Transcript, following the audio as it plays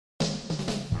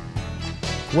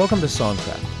Welcome to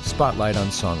Songcraft, Spotlight on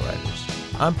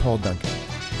Songwriters. I'm Paul Duncan.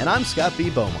 And I'm Scott B.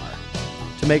 Bomar.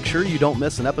 To make sure you don't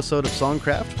miss an episode of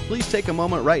Songcraft, please take a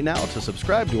moment right now to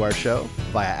subscribe to our show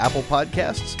via Apple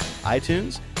Podcasts,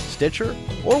 iTunes, Stitcher,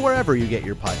 or wherever you get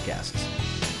your podcasts.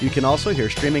 You can also hear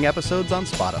streaming episodes on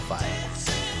Spotify.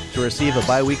 To receive a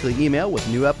bi-weekly email with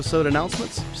new episode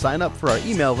announcements, sign up for our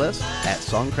email list at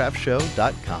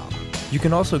songcraftshow.com. You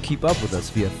can also keep up with us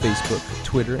via Facebook,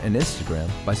 Twitter, and Instagram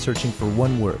by searching for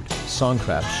one word,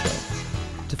 Songcraft Show.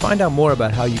 To find out more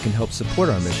about how you can help support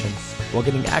our mission while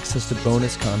getting access to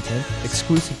bonus content,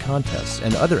 exclusive contests,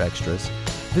 and other extras,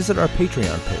 visit our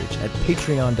Patreon page at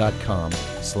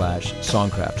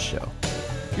patreon.com/songcraftshow.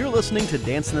 You're listening to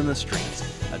Dancing in the Street,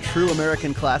 a true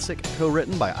American classic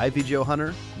co-written by Ivy Jo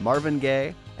Hunter, Marvin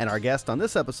Gaye, and our guest on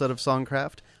this episode of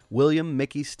Songcraft, William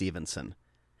Mickey Stevenson.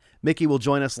 Mickey will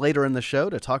join us later in the show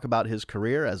to talk about his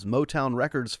career as Motown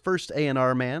Records' first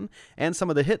A&R man and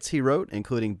some of the hits he wrote,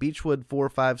 including Beechwood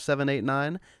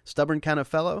 45789, Stubborn Kind of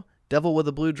Fellow, Devil with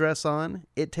a Blue Dress On,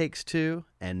 It Takes Two,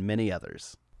 and many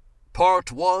others.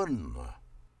 Part 1.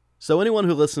 So anyone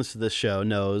who listens to this show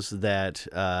knows that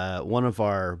one of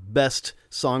our best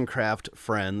Songcraft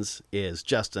friends is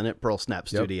Justin at Pearl Snap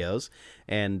Studios.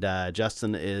 And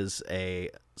Justin is a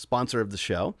sponsor of the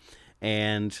show.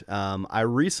 And I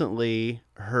recently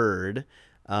heard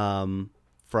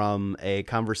from a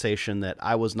conversation that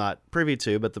I was not privy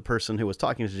to, but the person who was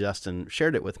talking to Justin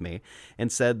shared it with me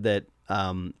and said that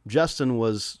Justin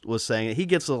was saying he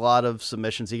gets a lot of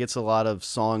submissions. He gets a lot of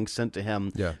songs sent to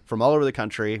him from all over the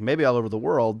country, maybe all over the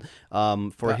world,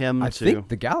 for him I think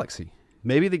the galaxy.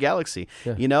 Maybe the galaxy.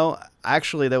 Yeah. You know,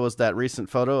 actually, there was that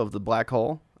recent photo of the black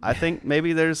hole. I think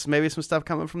maybe there's some stuff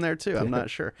coming from there too. I'm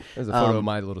not sure. There's a photo of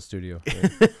my little studio.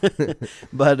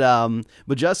 But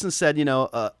Justin said,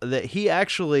 that he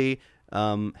actually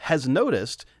has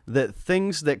noticed that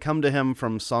things that come to him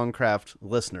from Songcraft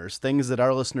listeners, things that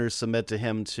our listeners submit to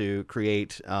him to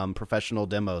create professional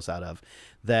demos out of,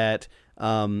 that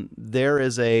there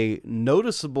is a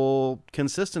noticeable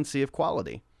consistency of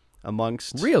quality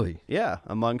amongst the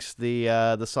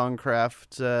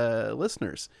Songcraft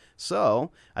listeners.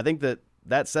 So I think that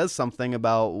says something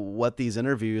about what these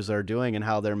interviews are doing and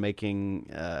how they're making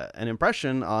an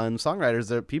impression on songwriters,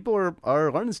 that people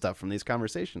are learning stuff from these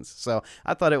conversations. So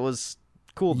I thought it was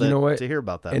cool to hear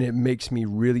about that. And it makes me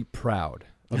really proud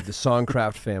of the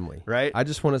Songcraft family. Right? I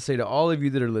just want to say to all of you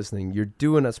that are listening, you're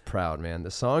doing us proud, man.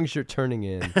 The songs you're turning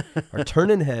in are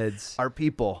turning heads. Our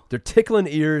people. They're tickling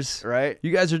ears. Right?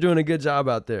 You guys are doing a good job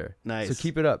out there. Nice. So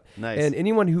keep it up. Nice. And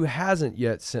anyone who hasn't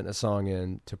yet sent a song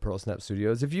in to Pearl Snap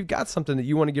Studios, if you've got something that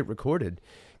you want to get recorded,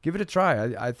 give it a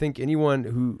try. I think anyone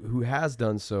who has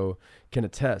done so can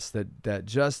attest that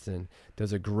Justin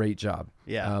does a great job.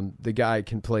 Yeah. The guy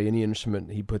can play any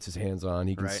instrument he puts his hands on.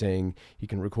 He can sing. He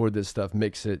can record this stuff,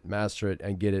 mix it, master it,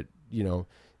 and get it,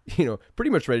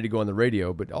 pretty much ready to go on the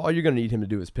radio. But all you're going to need him to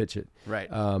do is pitch it. Right.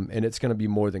 And it's going to be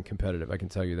more than competitive. I can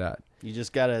tell you that. You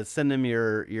just got to send him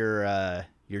your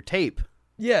tape.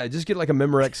 Yeah, just get like a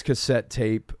Memorex cassette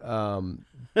tape.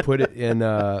 Put it in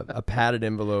a padded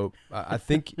envelope. I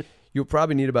think you'll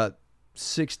probably need about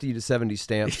 60 to 70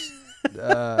 stamps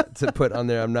to put on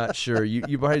there. I'm not sure. You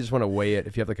probably just want to weigh it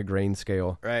if you have like a grain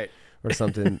scale, right, or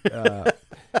something.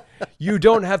 You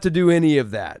don't have to do any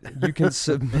of that. You can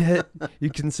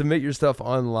submit your stuff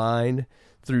online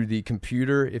through the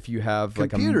computer if you have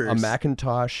like a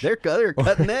Macintosh. They're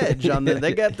cutting edge on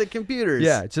they got the computers.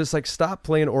 Yeah, just like stop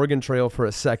playing Oregon Trail for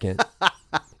a second.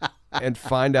 And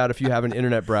find out if you have an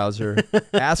internet browser.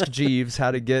 Ask Jeeves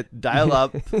how to dial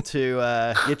up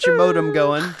to get your modem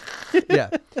going. Yeah.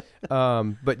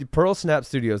 But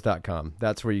pearlsnapstudios.com.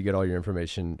 That's where you get all your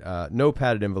information. No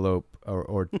padded envelope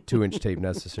or 2-inch tape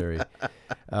necessary.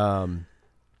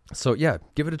 So yeah,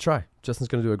 give it a try. Justin's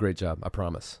going to do a great job. I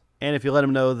promise. And if you let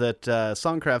him know that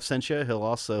Songcraft sent you, he'll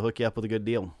also hook you up with a good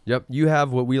deal. Yep. You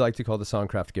have what we like to call the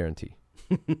Songcraft guarantee.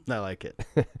 I like it.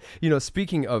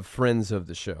 Speaking of friends of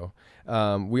the show,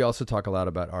 we also talk a lot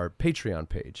about our Patreon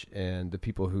page, and the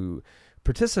people who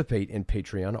participate in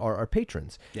Patreon are our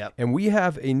patrons. Yep. And we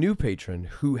have a new patron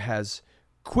who has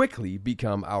quickly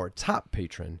become our top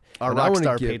patron. Our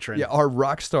rockstar patron. Yeah, our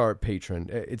rockstar patron.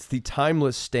 It's the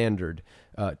Timeless Standard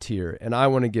tier. And I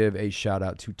want to give a shout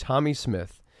out to Tommy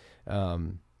Smith,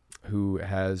 who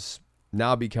has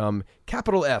now become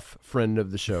capital F friend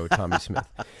of the show, Tommy Smith.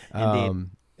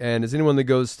 Indeed. And as anyone that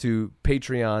goes to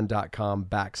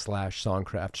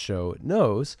patreon.com/Songcraft show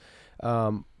knows,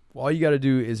 all you got to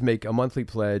do is make a monthly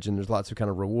pledge, and there's lots of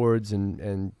kind of rewards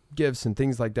and gifts and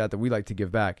things like that we like to give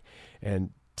back. And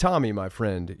Tommy, my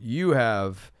friend, you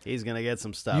have He's going to get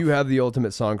some stuff. You have the ultimate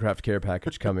Songcraft care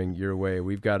package coming your way.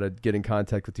 We've got to get in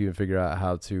contact with you and figure out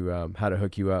how to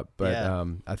hook you up. But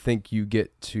I think you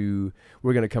get to.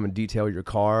 We're going to come and detail your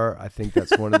car. I think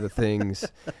that's one of the things.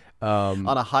 On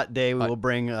a hot day, we will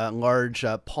bring large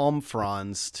palm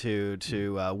fronds to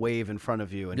wave in front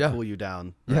of you and cool you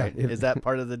down. Right? Yeah, is that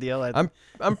part of the deal?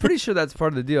 I'm pretty sure that's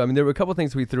part of the deal. I mean, there were a couple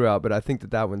things we threw out, but I think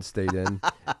that one stayed in.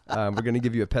 We're going to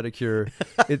give you a pedicure.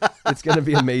 It's going to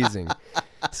be amazing.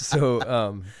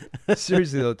 So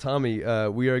seriously though, Tommy,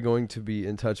 we are going to be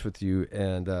in touch with you,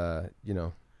 and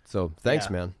so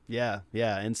thanks, man. Yeah.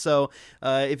 And so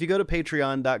if you go to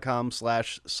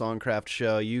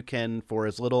patreon.com/songcraftshow, you can, for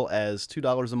as little as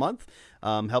 $2 a month,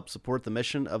 help support the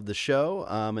mission of the show.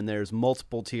 And there's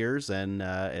multiple tiers. And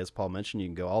as Paul mentioned, you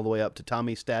can go all the way up to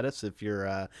Tommy status if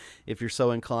you're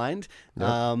so inclined.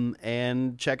 Yep.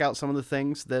 And check out some of the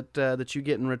things that you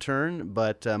get in return.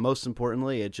 But most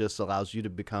importantly, it just allows you to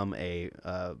become a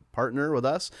partner with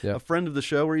us, a friend of the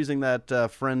show. We're using that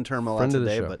friend term a lot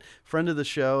today, but friend of the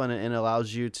show, and it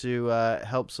allows you to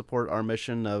help support our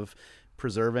mission of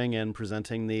preserving and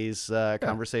presenting these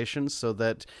conversations, so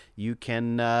that you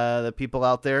can the people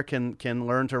out there can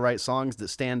learn to write songs that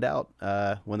stand out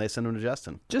when they send them to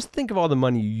Justin. Just think of all the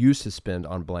money you used to spend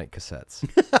on blank cassettes,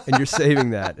 and you're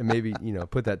saving that, and maybe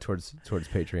put that towards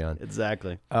Patreon.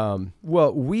 Exactly.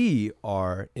 Well, we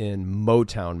are in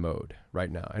Motown mode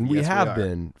right now, and we have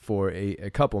been for a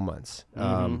couple months.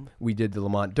 We did the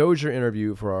Lamont Dozier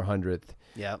interview for our 100th.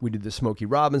 Yeah, we did the Smokey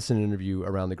Robinson interview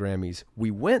around the Grammys.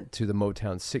 We went to the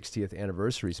Motown 60th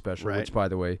anniversary special, which, by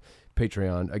the way,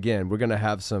 Patreon, again, we're going to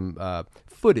have some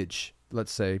footage,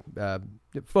 let's say,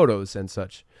 photos and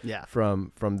such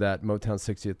from that Motown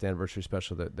 60th anniversary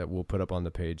special that we'll put up on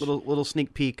the page. Little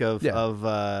sneak peek of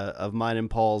mine and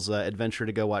Paul's adventure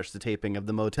to go watch the taping of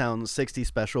the Motown 60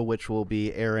 special, which will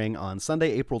be airing on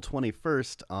Sunday, April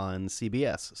 21st on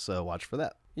CBS. So watch for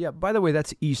that. Yeah, by the way,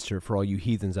 that's Easter for all you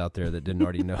heathens out there that didn't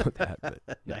already know that. But,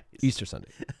 nice. Easter Sunday.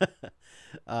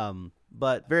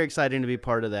 But very exciting to be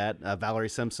part of that. Valerie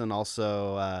Simpson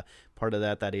also part of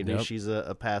that evening. Yep. She's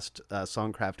a past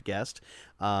Songcraft guest.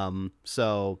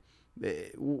 So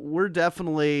we're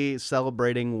definitely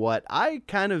celebrating what I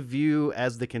kind of view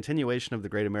as the continuation of the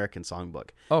Great American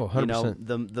Songbook. Oh,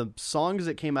 100%. The songs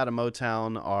that came out of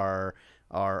Motown are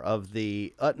of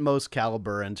the utmost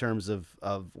caliber in terms of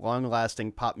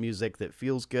long-lasting pop music that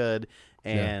feels good.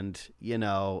 And,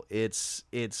 it's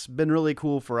been really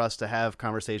cool for us to have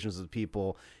conversations with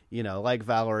people, like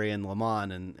Valerie and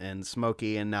Lamont and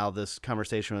Smokey, and now this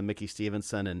conversation with Mickey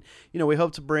Stevenson. And, we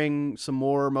hope to bring some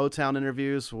more Motown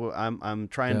interviews. I'm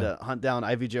trying to hunt down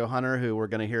Ivy Jo Hunter, who we're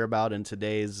going to hear about in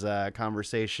today's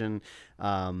conversation.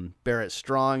 Barrett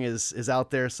Strong is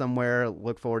out there somewhere.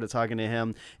 Look forward to talking to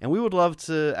him. And we would love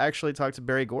to actually talk to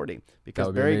Berry Gordy,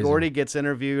 because Berry Gordy gets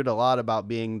interviewed a lot about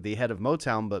being the head of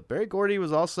Motown, but Berry Gordy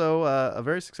was also a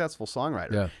very successful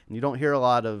songwriter. Yeah. And you don't hear a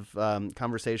lot of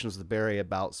conversations with Berry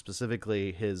about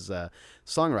specifically his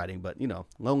songwriting, but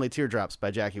Lonely Teardrops by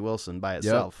Jackie Wilson by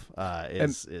itself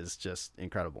is just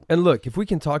incredible. And look, if we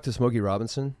can talk to Smokey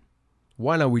Robinson,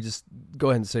 why not we just go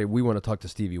ahead and say we want to talk to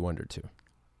Stevie Wonder too?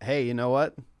 Hey, you know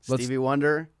what? Stevie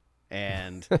Wonder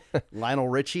and Lionel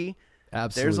Richie.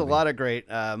 Absolutely. There's a lot of great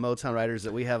Motown writers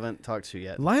that we haven't talked to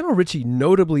yet. Lionel Richie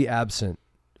notably absent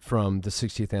from the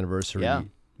 60th anniversary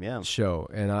show.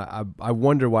 And I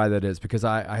wonder why that is, because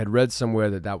I had read somewhere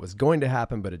that was going to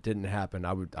happen, but it didn't happen.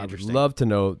 I would love to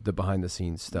know the behind the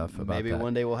scenes stuff about that. Maybe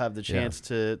one day we'll have the chance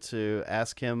to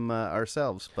ask him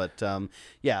ourselves. But some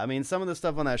of the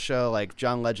stuff on that show, like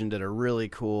John Legend did a really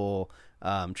cool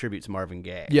tribute to Marvin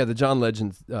Gaye. Yeah, the John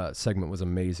Legend segment was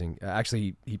amazing.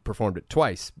 Actually, he performed it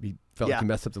twice. He felt like he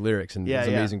messed up the lyrics, and it was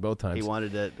amazing both times. He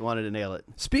wanted to nail it.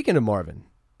 Speaking of Marvin,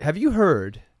 have you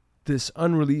heard this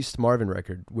unreleased Marvin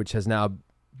record, which has now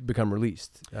become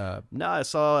released? No, I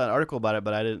saw an article about it,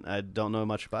 but I don't know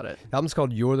much about it. The album's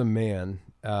called You're the Man,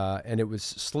 and it was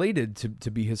slated to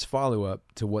be his follow-up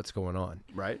to What's Going On.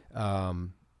 Right.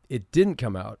 It didn't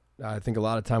come out. I think a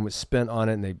lot of time was spent on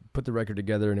it, and they put the record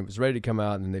together, and it was ready to come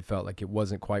out, and then they felt like it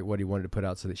wasn't quite what he wanted to put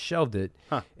out, so they shelved it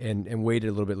and waited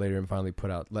a little bit later and finally put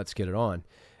out Let's Get It On.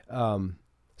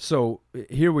 So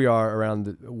here we are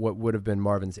around what would have been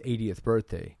Marvin's 80th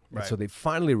birthday. Right. So they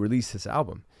finally released this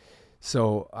album.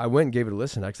 So I went and gave it a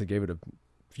listen. I actually gave it a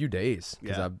few days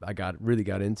because I really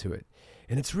got into it.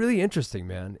 And it's really interesting,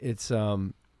 man. It's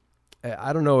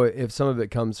I don't know if some of it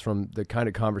comes from the kind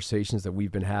of conversations that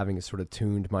we've been having has sort of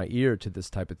tuned my ear to this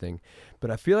type of thing.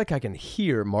 But I feel like I can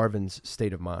hear Marvin's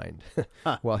state of mind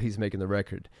while he's making the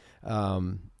record.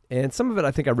 And some of it,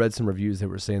 I think I read some reviews that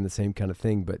were saying the same kind of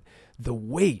thing, but the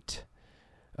weight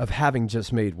of having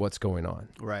just made What's Going On.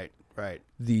 Right.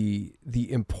 The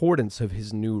importance of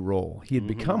his new role. He had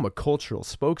become a cultural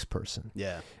spokesperson.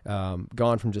 Yeah.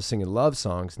 Gone from just singing love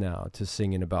songs now to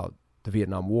singing about the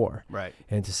Vietnam War. Right.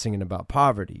 And to singing about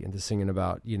poverty and to singing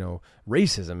about,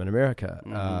 racism in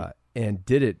America. And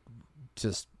did it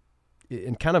just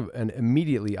in kind of an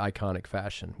immediately iconic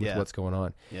fashion with What's Going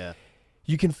On. Yeah.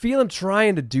 You can feel him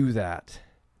trying to do that,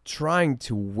 trying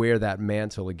to wear that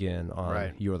mantle again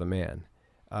on You're the Man.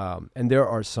 And there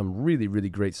are some really, really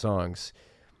great songs.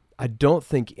 I don't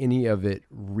think any of it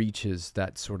reaches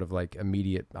that sort of like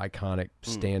immediate, iconic,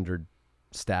 standard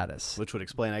status. Which would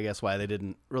explain, I guess, why they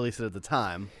didn't release it at the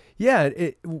time. Yeah,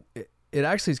 it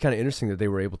actually is kind of interesting that they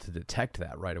were able to detect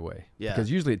that right away. Yeah.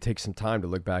 Because usually it takes some time to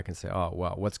look back and say, oh,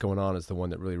 wow, What's Going On is the one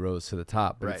that really rose to the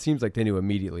top. But it seems like they knew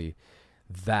immediately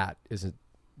that is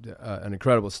an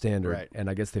incredible standard. Right. And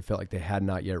I guess they felt like they had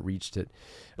not yet reached it.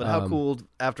 But how cool,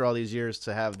 after all these years,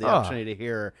 to have the opportunity to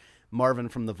hear Marvin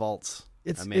from the Vaults.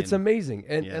 It's amazing.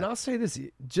 And I'll say this,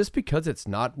 just because it's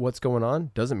not What's Going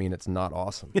On doesn't mean it's not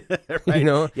awesome. Right.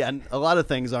 Yeah, and a lot of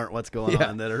things aren't What's Going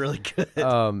On that are really good.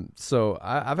 So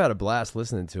I've had a blast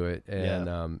listening to it,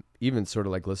 and even sort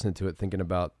of like listening to it thinking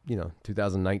about,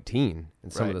 2019,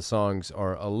 and some of the songs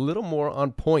are a little more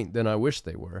on point than I wish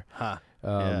they were.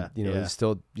 He's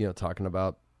still, talking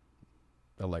about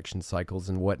election cycles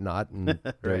and whatnot, and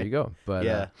there you go.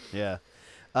 But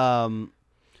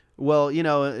well,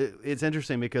 it's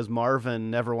interesting because Marvin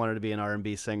never wanted to be an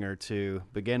R&B singer to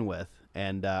begin with.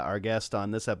 And our guest on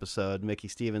this episode, Mickey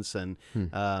Stevenson,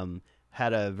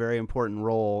 had a very important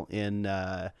role in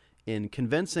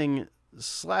convincing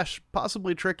 /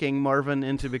 possibly tricking Marvin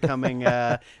into becoming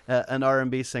an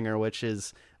R&B singer, which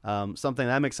is something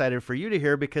I'm excited for you to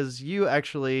hear, because you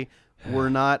actually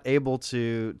were not able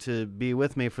to be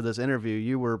with me for this interview.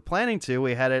 You were planning to.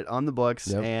 We had it on the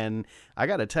books, and I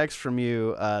got a text from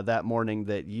you that morning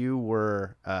that you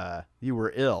were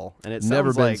ill, and it never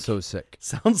sounds been like so sick.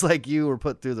 Sounds like you were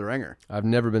put through the ringer. I've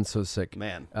never been so sick,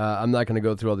 man. I'm not going to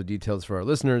go through all the details for our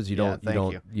listeners. You don't.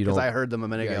 Because I heard them a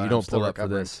minute ago. You don't pull up for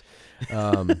this.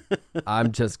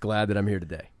 I'm just glad that I'm here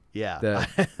today. Yeah,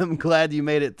 I'm glad you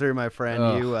made it through, my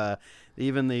friend. You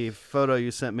even the photo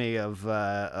you sent me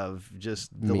of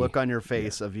just the look on your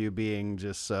face of you being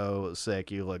just so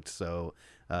sick. You looked so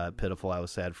pitiful. I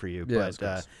was sad for you.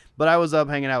 But I was up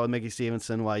hanging out with Mickey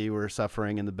Stevenson while you were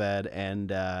suffering in the bed,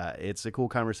 and it's a cool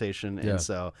conversation. And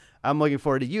so I'm looking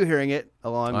forward to you hearing it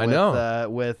along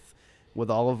with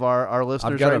all of our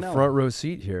listeners. I've got a front row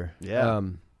seat here. Yeah.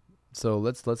 So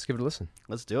let's give it a listen.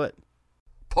 Let's do it.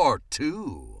 Part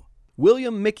 2.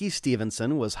 William Mickey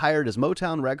Stevenson was hired as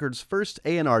Motown Records' first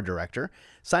A&R director,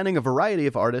 signing a variety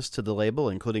of artists to the label,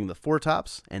 including the Four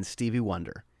Tops and Stevie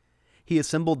Wonder. He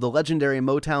assembled the legendary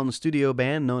Motown studio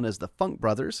band known as the Funk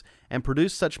Brothers and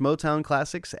produced such Motown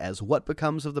classics as What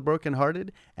Becomes of the Broken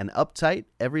Hearted and Uptight,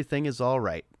 Everything Is All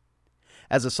Right.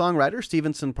 As a songwriter,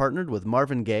 Stevenson partnered with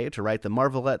Marvin Gaye to write the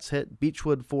Marvelettes hit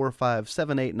Beachwood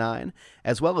 45789,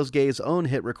 as well as Gaye's own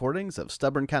hit recordings of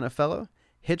Stubborn Kind of Fellow,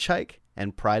 Hitchhike,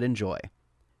 and Pride and Joy.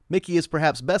 Mickey is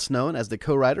perhaps best known as the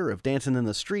co-writer of Dancin' in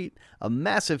the Street, a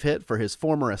massive hit for his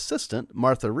former assistant,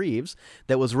 Martha Reeves,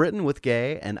 that was written with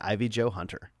Gaye and Ivy Jo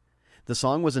Hunter. The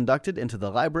song was inducted into the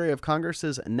Library of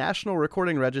Congress's National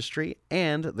Recording Registry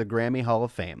and the Grammy Hall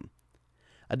of Fame.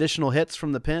 Additional hits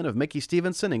from the pen of Mickey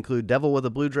Stevenson include Devil with a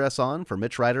Blue Dress On for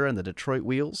Mitch Ryder and the Detroit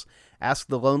Wheels, Ask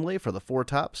the Lonely for the Four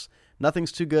Tops,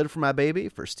 Nothing's Too Good for My Baby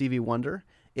for Stevie Wonder,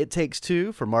 It Takes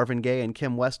Two for Marvin Gaye and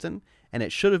Kim Weston, and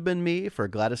It Should Have Been Me for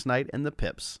Gladys Knight and the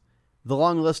Pips. The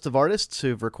long list of artists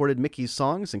who've recorded Mickey's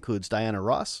songs includes Diana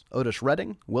Ross, Otis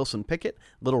Redding, Wilson Pickett,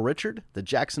 Little Richard, the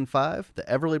Jackson 5, the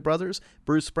Everly Brothers,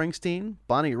 Bruce Springsteen,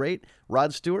 Bonnie Raitt,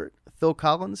 Rod Stewart, Phil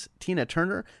Collins, Tina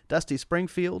Turner, Dusty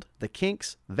Springfield, The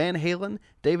Kinks, Van Halen,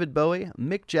 David Bowie,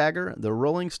 Mick Jagger, the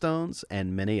Rolling Stones,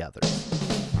 and many others.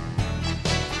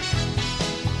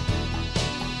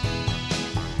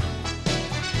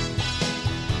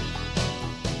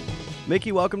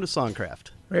 Mickey, welcome to Songcraft.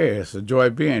 Hey, it's a joy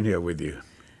being here with you.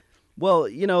 Well,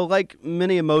 like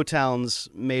many of Motown's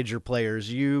major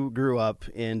players, you grew up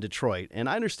in Detroit, and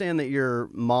I understand that your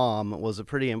mom was a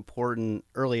pretty important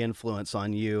early influence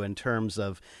on you in terms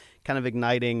of kind of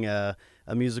igniting a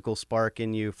musical spark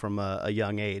in you from a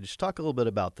young age. Talk a little bit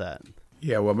about that.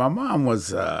 Yeah, well, my mom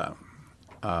was a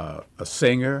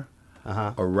singer,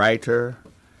 a writer.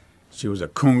 She was a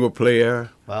conga player.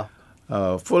 Wow.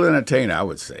 Full entertainer, I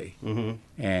would say. Mm-hmm.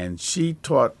 And she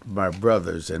taught my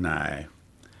brothers and I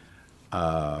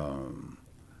a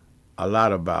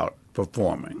lot about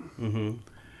performing. Mm-hmm.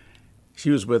 She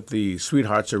was with the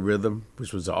Sweethearts of Rhythm,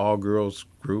 which was an all-girls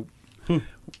group,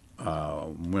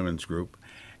 women's group.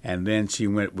 And then she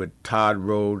went with Todd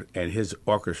Rode and his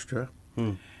orchestra,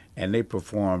 and they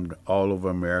performed all over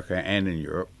America and in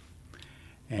Europe.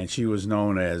 And she was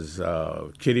known as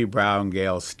Kitty Brown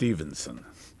Gail Stevenson.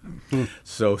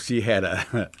 So she had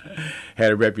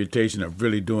a reputation of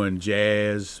really doing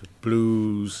jazz,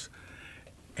 blues,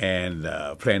 and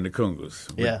playing the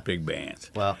congas with big bands.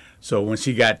 Wow. So when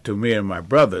she got to me and my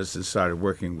brothers and started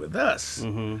working with us,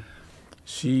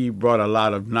 she brought a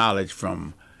lot of knowledge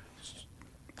from,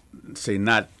 say,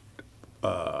 not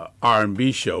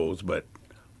R&B shows, but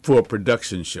full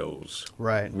production shows,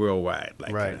 worldwide,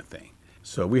 kind of thing.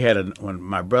 So we had when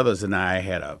my brothers and I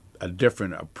had a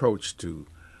different approach to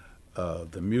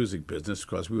the music business,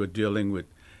 because we were dealing with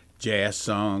jazz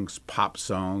songs, pop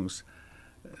songs,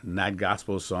 not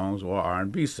gospel songs or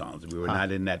R&B songs. We were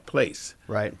not in that place.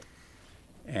 Right.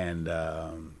 And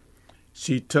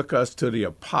she took us to the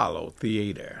Apollo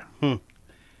Theater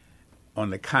on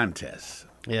the contest,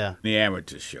 the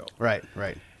amateur show. Right.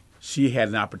 She had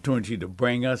an opportunity to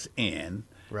bring us in,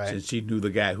 Right. since she knew the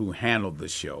guy who handled the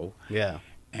show, Yeah.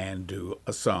 and do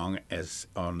a song as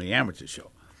on the amateur show.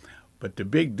 But the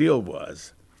big deal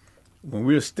was, when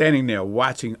we were standing there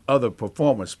watching other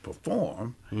performers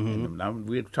perform, and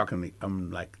we're talking, I'm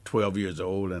like 12 years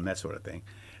old and that sort of thing,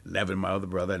 11 my other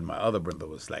brother, and my other brother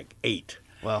was like 8.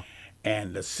 Wow.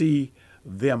 And to see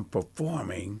them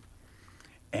performing,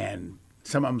 and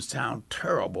some of them sound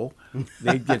terrible.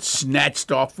 They get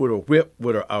snatched off with a whip,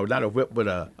 not a whip, but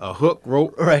a hook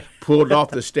rope, Right. pulled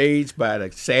off the stage by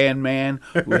the Sandman,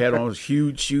 who had on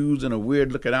huge shoes and a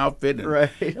weird-looking outfit. And Right.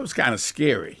 It was kind of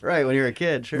scary. Right, when you're a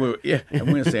kid, sure.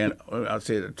 And we were saying, I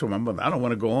said to my mother, I don't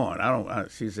want to go on.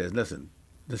 She says, listen,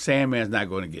 the Sandman's not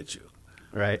going to get you.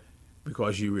 Right.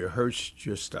 Because you rehearsed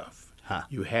your stuff. Huh.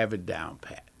 You have it down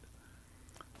pat.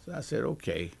 So I said,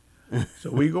 okay.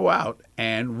 So we go out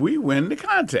and we win the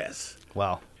contest.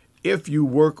 Wow. If you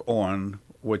work on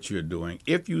what you're doing,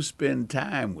 if you spend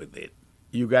time with it,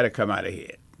 you got to come out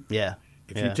ahead. Yeah.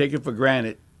 If you take it for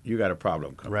granted, you got a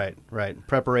problem coming. Right.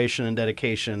 Preparation and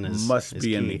dedication must be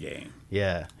key. in the game.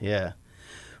 Yeah.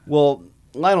 Well,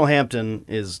 Lionel Hampton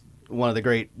is one of the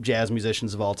great jazz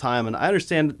musicians of all time, and I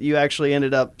understand you actually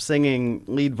ended up singing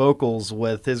lead vocals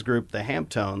with his group, the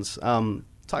Hamptones.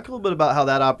 Talk a little bit about how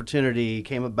that opportunity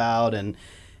came about, and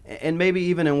maybe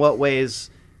even in what ways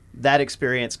that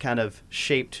experience kind of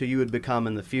shaped who you would become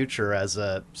in the future as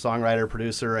a songwriter,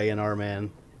 producer, A&R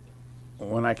man.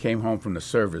 When I came home from the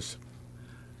service,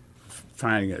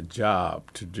 finding a job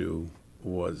to do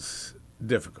was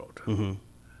difficult. You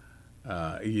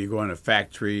go in a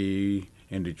factory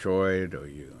in Detroit, or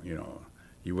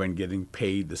you weren't getting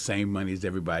paid the same money as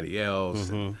everybody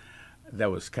else. That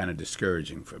was kind of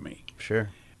discouraging for me. Sure.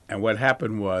 And what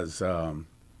happened was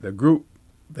the group,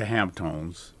 the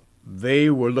Hamptones, they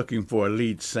were looking for a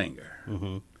lead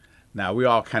singer. Now, we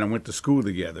all kind of went to school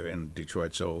together in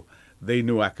Detroit, so they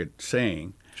knew I could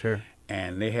sing. Sure.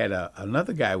 And they had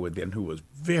another guy with them who was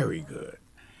very good.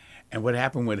 And what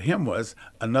happened with him was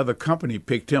another company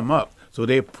picked him up. So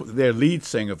their lead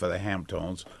singer for the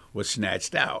Hamptones was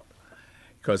snatched out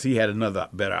because he had another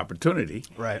better opportunity.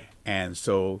 Right. And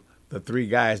so the 3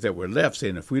 guys that were left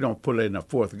saying, if we don't put in a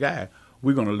 4th guy,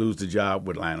 we're going to lose the job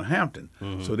with Lionel Hampton.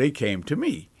 So they came to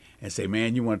me and say,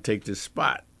 man, you want to take this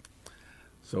spot?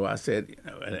 So I said,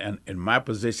 and in my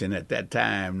position at that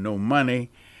time, no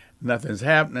money, nothing's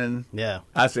happening. Yeah.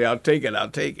 I say, I'll take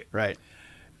it. Right.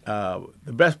 The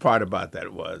best part about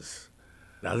that was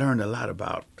I learned a lot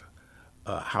about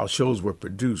how shows were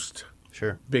produced.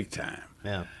 Sure. Big time.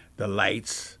 Yeah. The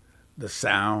lights, the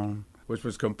sound, which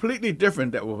was completely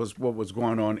different than what was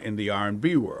going on in the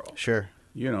R&B world. Sure.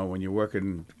 When you're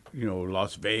working,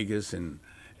 Las Vegas and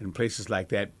places like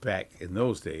that back in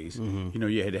those days,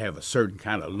 you had to have a certain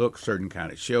kind of look, certain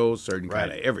kind of shows, certain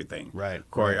kind of everything. Right.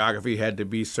 Choreography had to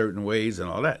be certain ways and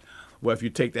all that. Well, if you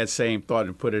take that same thought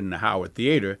and put it in the Howard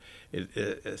Theater,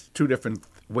 it's 2 different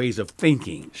ways of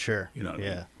thinking. Sure.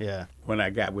 Yeah. When I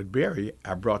got with Barry,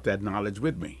 I brought that knowledge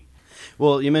with me.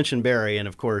 Well, you mentioned Barry, and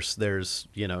of course, there's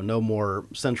no more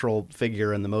central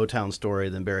figure in the Motown story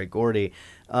than Berry Gordy.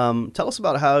 Tell us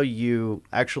about how you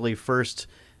actually first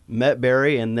met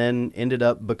Barry and then ended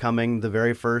up becoming the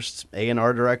very first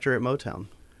A&R director at Motown.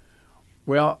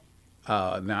 Well,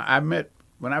 now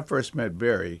when I first met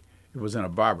Barry, it was in a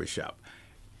barbershop.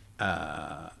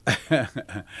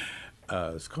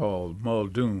 It's called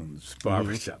Muldoon's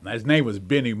Barbershop. Now, his name was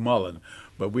Benny Mullen,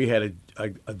 but we had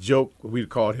a joke. We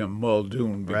called him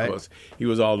Muldoon because he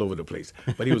was all over the place.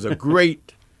 But he was a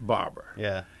great barber.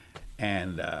 Yeah.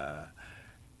 And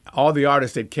all the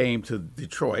artists that came to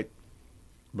Detroit,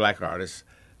 black artists,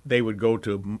 they would go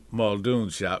to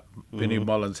Muldoon's shop, Benny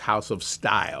Mullen's House of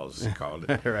Styles, he called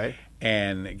it. Right.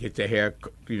 And get their hair,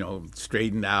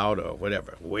 straightened out or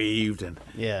whatever, waved, and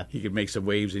he could make some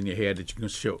waves in your hair that you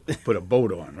can put a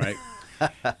boat on, right?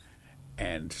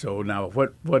 And so now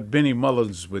what Benny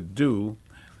Mullins would do,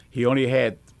 he only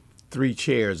had 3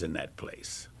 chairs in that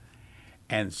place.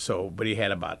 And so, but he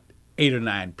had about 8 or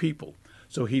 9 people.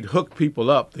 So he'd hook people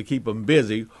up to keep them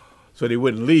busy so they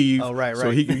wouldn't leave. Oh, right.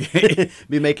 So he could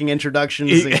be making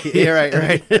introductions. Right.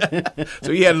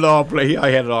 So he had it all he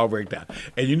had it all worked out.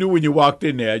 And you knew when you walked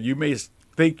in there, you may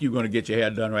think you're going to get your hair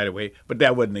done right away, but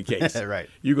that wasn't the case. Right.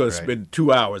 You're going to spend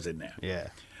 2 hours in there. Yeah.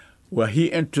 Well, he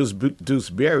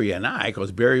introduced Barry and I,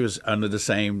 because Barry was under the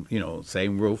same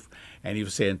roof, and he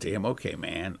was saying to him, "Okay,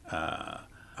 man, I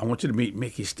want you to meet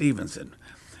Mickey Stevenson."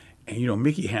 And,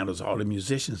 Mickey handles all the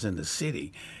musicians in the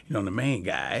city, the main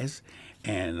guys.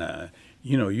 And,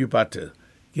 you're about to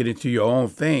get into your own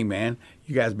thing, man.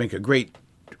 You guys make a great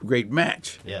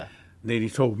match. Yeah. Then he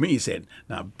told me, he said,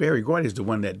 now, Barry Gordy is the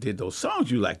one that did those songs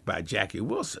you like by Jackie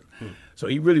Wilson. So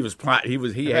he really was plotting.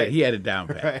 He had it down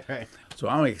pat. Right. So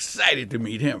I'm excited to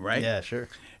meet him, right? Yeah, sure.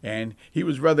 And he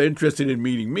was rather interested in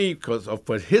meeting me because of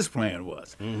what his plan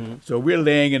was. Mm-hmm. So we're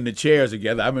laying in the chairs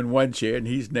together. I'm in one chair, and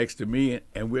he's next to me,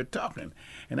 and we're talking.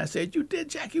 And I said, "You did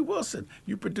Jackie Wilson.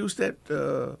 You produced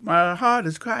that, My Heart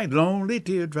Is Crying, Lonely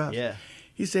Teardrops." Yeah.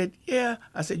 He said, "Yeah."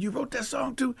 I said, "You wrote that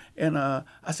song too?" And I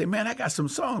said, "Man, I got some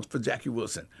songs for Jackie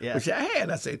Wilson," which I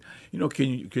had. I said,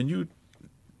 can you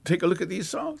take a look at these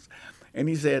songs? And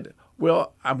he said,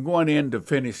 "Well, I'm going in to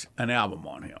finish an album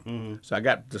on him." Mm-hmm. So I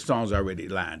got the songs already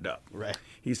lined up. Right.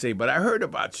 He said, "But I heard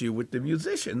about you with the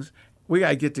musicians. We got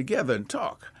to get together and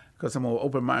talk because I'm going to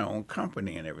open my own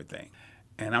company and everything."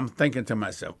 And I'm thinking to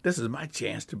myself, this is my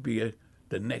chance to be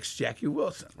the next Jackie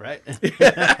Wilson. Right.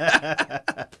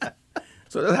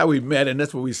 So that's how we met, and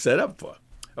that's what we set up for.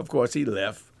 Of course, he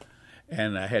left,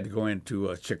 and I had to go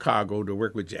into Chicago to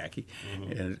work with Jackie,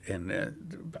 and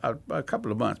about a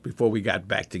couple of months before we got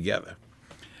back together.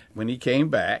 When he came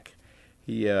back,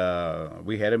 we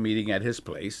had a meeting at his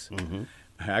place. Mm-hmm.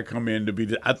 I come in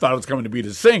to I thought I was coming to be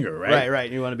the singer, right?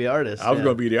 Right. You want to be artist. I was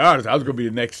going to be the artist. I was going to be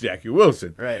the next Jackie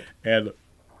Wilson. Right. And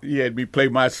he had me play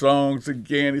my songs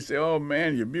again. He said, "Oh,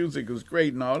 man, your music was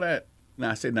great and all that." And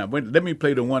I said, "Now, let me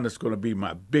play the one that's going to be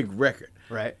my big record."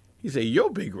 Right. He said,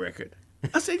 "Your big record?"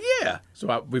 I said, "Yeah."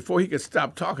 So before he could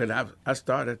stop talking, I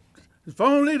started, "If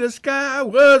only the sky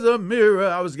was a mirror."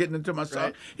 I was getting into my song.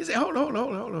 Right. He said, hold on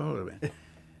a minute.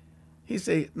 He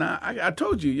said, "Now, I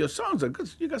told you, your songs are good.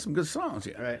 You got some good songs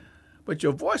here. Right. But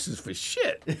your voice is for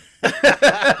shit."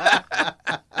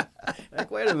 Like,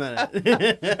 wait a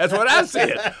minute. That's what I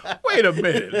said. Wait a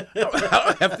minute. I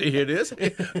don't have to hear this.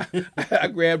 I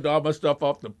grabbed all my stuff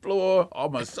off the floor, all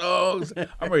my songs.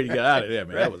 I'm ready to get out of there,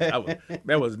 man.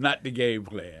 That was not the game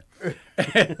plan.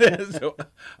 And so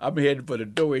I'm heading for the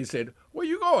door. He said, "Where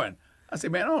you going?" I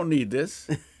said, "Man, I don't need this.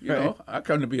 I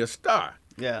come to be a star."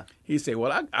 Yeah. He said,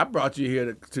 "Well, I brought you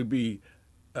here to be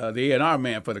the A&R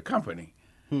man for the company."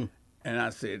 And I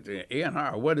said,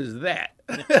 "A&R, what is that?"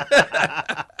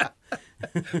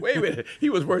 Wait a minute. He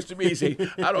was worse than me. He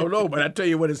said, "I don't know, but I tell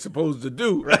you what it's supposed to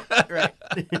do." Right.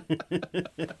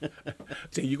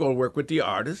 So you're going to work with the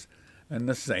artists and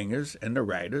the singers and the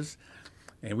writers,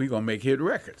 and we're going to make hit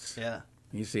records. Yeah.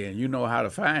 He said, "You know how to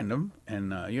find them,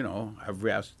 and I've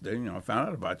found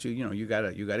out about you. You got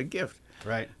a gift."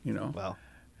 Right. Wow.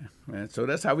 And so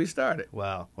that's how we started.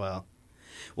 Wow.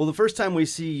 Well, the first time we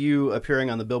see you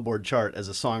appearing on the Billboard chart as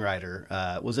a songwriter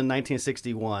was in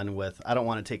 1961 with "I Don't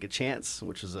Want to Take a Chance,"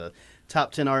 which is a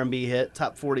top 10 R&B hit,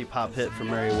 top 40 pop hit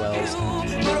from Mary Wells.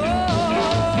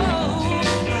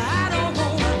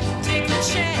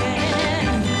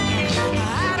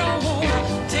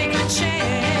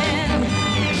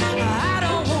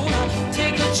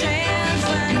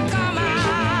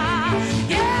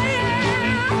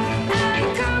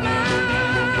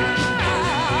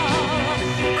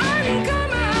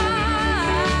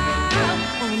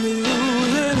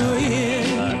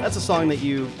 That's a song that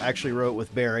you actually wrote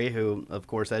with Barry, who, of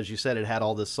course, as you said, had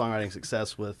all this songwriting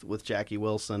success with Jackie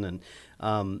Wilson.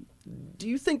 And do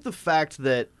you think the fact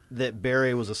that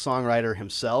Barry was a songwriter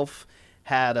himself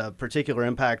had a particular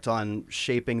impact on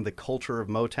shaping the culture of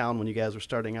Motown when you guys were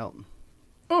starting out?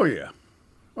 Oh, yeah,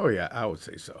 I would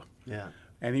say so. Yeah.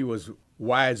 And he was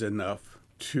wise enough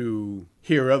to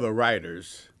hear other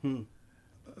writers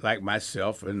like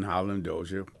myself and Holland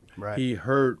Dozier. Right. He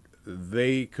heard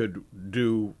they could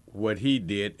do what he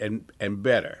did and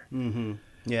better. Mm-hmm.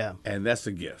 Yeah. And that's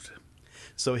a gift.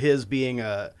 So his being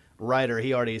a writer,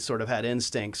 he already sort of had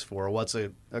instincts for what's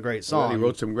a great song. Well, he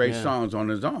wrote some great songs on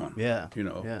his own. Yeah.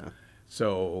 Yeah.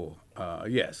 So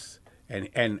yes, and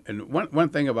one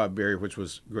thing about Barry, which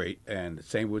was great, and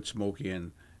same with Smokey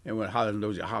and when Holland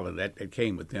knows you holler, that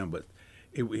came with them, but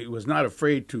it was not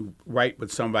afraid to write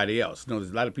with somebody else. There's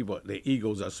a lot of people, their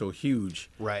egos are so huge,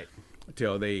 right?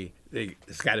 Until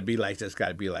it's got to be like this, it's got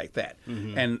to be like that,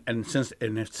 Mm-hmm. and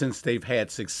since they've had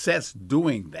success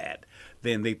doing that,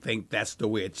 then they think that's the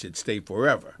way it should stay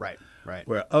forever, Right.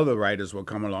 Where other writers will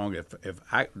come along,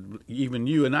 even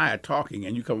you and I are talking,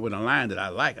 and you come with a line that I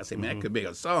like, I say, man, that could be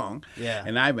a song, Yeah.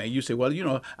 and you say,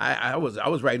 well, I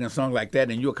was writing a song like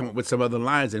that, and you'll come up with some other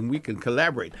lines, and we can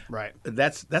collaborate. Right.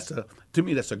 To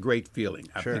me, that's a great feeling.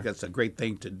 I Sure. think that's a great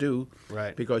thing to do,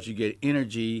 Right. because you get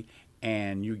energy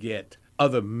and you get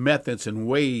other methods and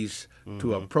ways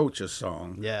to approach a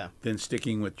song Yeah. than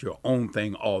sticking with your own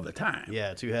thing all the time.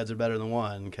 Yeah, two heads are better than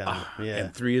one, kind of. Yeah.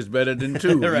 And three is better than two.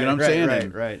 Right, You know what I'm right, saying? Right,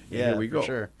 And right. Yeah, here we go. for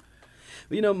sure.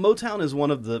 But, Motown is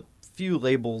one of the few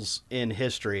labels in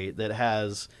history that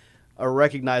has a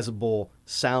recognizable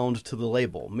sound to the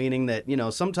label, meaning that,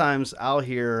 sometimes I'll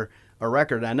hear a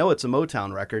record, and I know it's a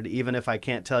Motown record, even if I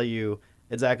can't tell you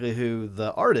exactly who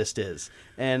the artist is.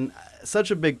 And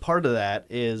such a big part of that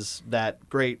is that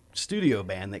great studio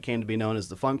band that came to be known as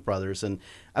the Funk Brothers. And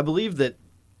I believe that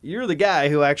you're the guy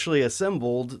who actually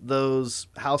assembled those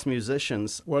house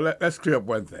musicians. Well, let's clear up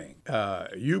one thing.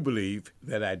 You believe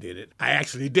that I did it. I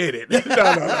actually did it.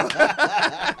 No.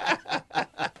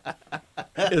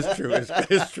 It's true.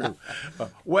 It's true.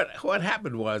 What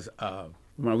happened was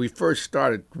when we first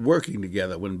started working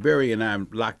together, when Barry and I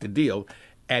locked the deal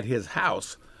at his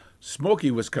house, Smokey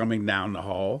was coming down the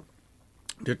hall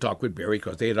to talk with Barry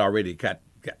because they had already got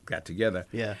together.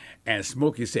 Yeah. And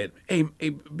Smokey said, "Hey,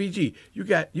 BG, you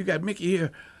got Mickey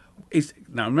here."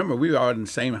 Now remember, we were all in the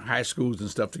same high schools and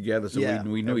stuff together, so Yeah,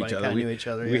 we knew each everybody other. kinda knew each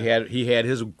other, We yeah. he had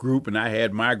his group and I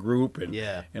had my group and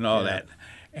Yeah, and all yeah. that.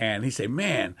 And he said,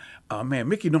 man,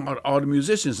 Mickey know all the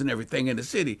musicians and everything in the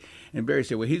city. And Barry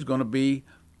said, well, he's going to be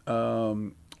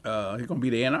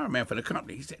the A&R man for the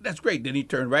company. He said, that's great. Then he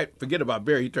turned forget about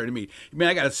Barry, he turned to me. Man,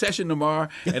 I got a session tomorrow,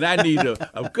 and I need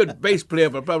a good bass player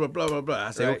for blah, blah, blah, blah, blah.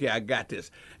 I said, Right. okay, I got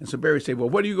this. And so Barry said, well,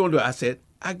 what are you going to do? I said,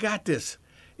 I got this.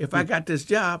 If I got this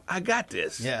job, I got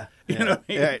this. Yeah. You know what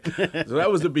I mean? Right. So that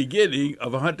was the beginning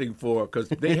of hunting for, because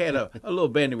they had a little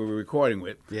band that we were recording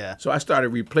with. Yeah. So I started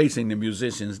replacing the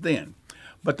musicians then.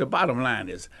 But the bottom line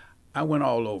is, I went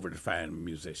all over to find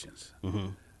musicians. Mm-hmm.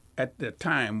 At the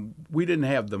time, we didn't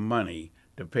have the money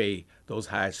to pay those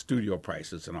high studio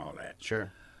prices and all that.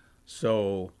 Sure.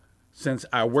 So since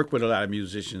I worked with a lot of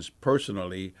musicians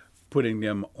personally, putting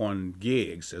them on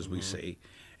gigs, as we say,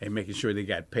 and making sure they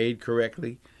got paid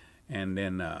correctly, and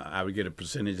then I would get a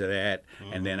percentage of that,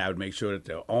 and then I would make sure that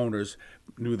the owners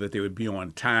knew that they would be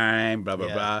on time, blah, blah,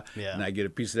 Yeah, blah, yeah. and I get a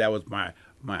piece of that was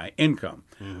my income.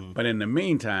 But in the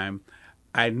meantime,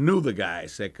 I knew the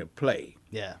guys that could play.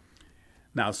 Yeah.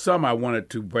 Now, some I wanted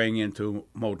to bring into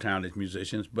Motown as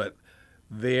musicians, but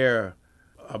their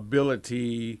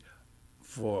ability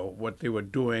for what they were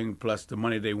doing plus the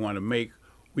money they want to make,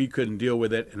 we couldn't deal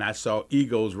with it, and I saw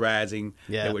egos rising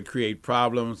Yeah. that would create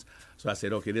problems. So I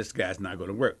said, okay, this guy's not going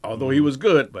to work. Although he was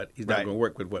good, but he's not Right. going to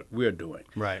work with what we're doing.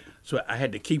 Right. So I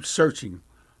had to keep searching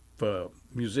for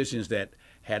musicians that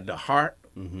had the heart,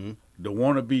 the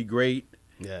want to be great,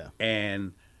 Yeah.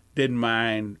 and didn't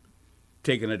mind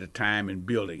taking the time and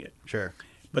building it. Sure.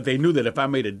 But they knew that if I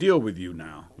made a deal with you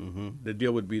now, the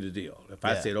deal would be the deal. If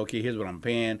I Yeah. said, okay, here's what I'm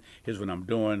paying, here's what I'm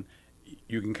doing,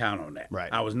 you can count on that.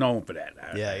 Right. I was known for that.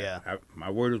 Yeah. My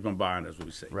word was my bond, as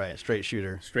we say. Right. Straight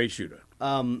shooter. Straight shooter.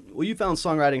 Well, you found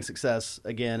songwriting success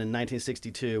again in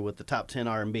 1962 with the top 10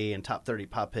 R&B and top 30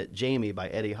 pop hit "Jamie" by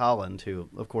Eddie Holland, who,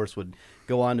 of course, would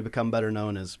go on to become better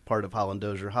known as part of Holland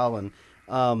Dozier Holland.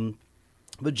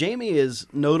 But Jamie is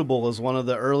notable as one of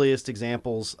the earliest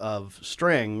examples of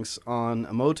strings on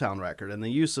a Motown record, and the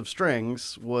use of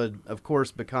strings would, of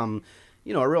course, become,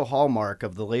 a real hallmark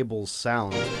of the label's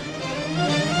sound.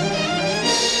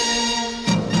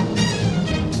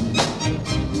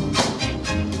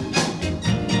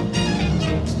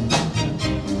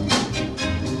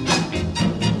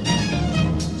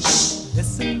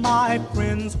 Listen, my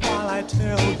friends, while I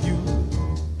tell you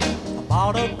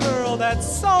about a girl that's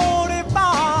so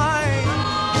divine.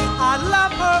 I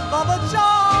love her for the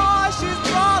joy she's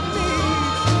brought me,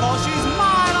 for she's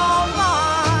mine, all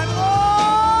mine.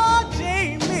 Oh,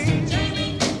 Jamie,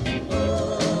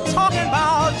 talking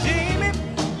about Jamie.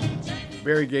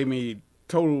 Barry gave me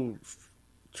total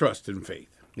trust and faith,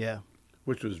 Yeah.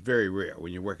 which was very rare.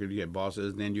 When you're working, you get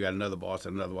bosses, and then you got another boss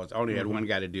and another boss. I only had one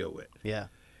guy to deal with. Yeah.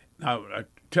 Now, I'm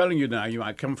telling you now,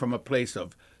 I come from a place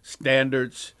of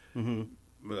standards,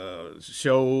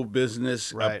 show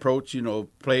business Right. approach,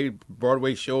 play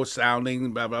Broadway show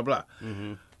sounding, blah, blah, blah.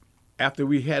 After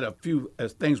we had a few,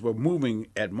 as things were moving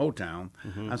at Motown,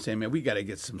 I'm saying, man, we got to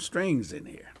get some strings in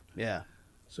here. Yeah.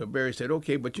 So Barry said,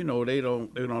 okay, but they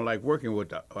don't like working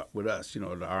with us,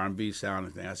 the R&B sound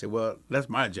and thing. I said, well, that's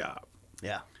my job.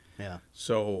 Yeah. Yeah.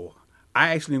 So I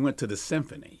actually went to the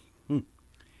symphony,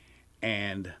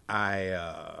 and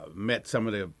I met some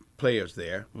of the players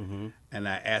there, and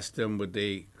I asked them would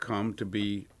they come to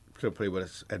play with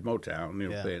us at Motown,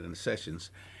 Yeah. play in the sessions,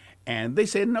 and they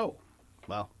said no.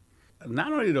 Wow.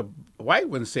 Not only the white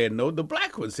ones said no, the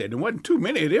black ones said there wasn't too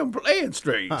many of them playing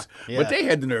strings, yeah. but they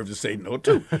had the nerve to say no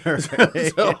too.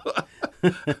 So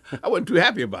I wasn't too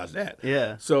happy about that.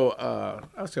 Yeah. So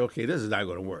I said, okay, this is not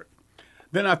going to work.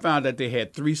 Then I found that they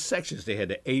had 3 sections. They had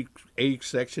the A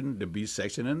section, the B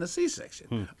section, and the C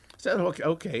section. I said,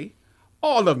 okay.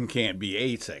 All of them can't be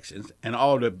A sections, and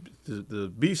all the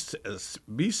B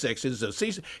sections, the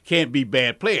C can't be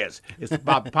bad players. It's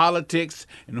about politics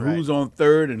and who's on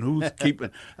third and who's keeping.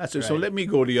 I said, so let me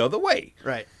go the other way.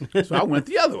 Right. So I went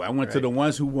the other way. I went to the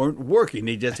ones who weren't working.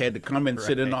 They just had to come and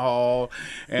sit in the hall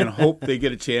and hope they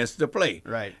get a chance to play.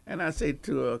 Right. And I said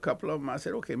to a couple of them, I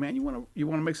said, okay, man, you want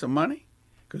to make some money?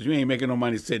 Because you ain't making no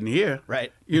money sitting here.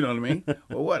 Right. You know what I mean?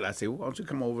 Well, what? I said, well, why don't you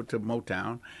come over to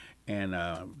Motown and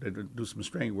do some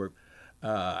string work.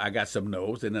 I got some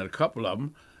no's, and then a couple of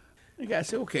them. The guy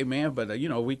said, okay, man, but, the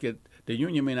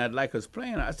union may not like us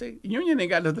playing. I said, union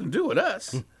ain't got nothing to do with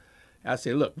us. I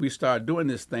said, look, we start doing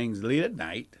these things late at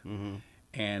night,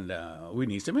 and we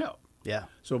need some help. Yeah.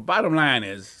 So bottom line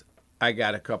is, I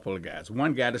got a couple of guys.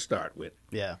 One guy to start with,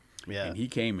 Yeah. Yeah. and he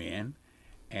came in,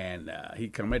 and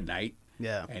he'd come at night.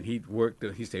 Yeah. And he worked.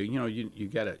 He said, you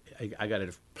gotta. I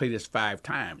gotta play this 5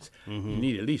 times. You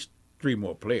need at least 3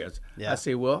 more players. Yeah. I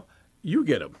say, well, you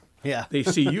get them. Yeah. They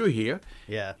see you here.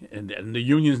 Yeah. And the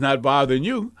union's not bothering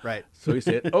you. Right. So he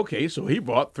said, okay. So he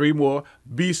brought 3 more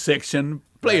B section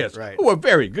players Right. who were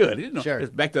very good. Sure. It's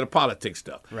back to the politics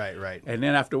stuff. Right. Right. And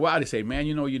then after a while, they say, man,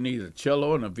 you need a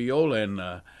cello and a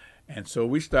viola, and so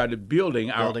we started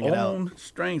building our Building it out. own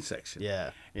string section.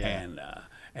 Yeah. Yeah.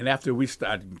 And after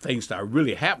things started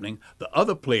really happening, the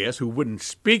other players who wouldn't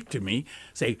speak to me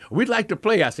say, we'd like to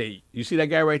play. I say, you see that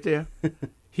guy right there?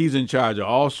 He's in charge of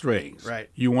all strings. Right.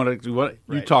 You want to? You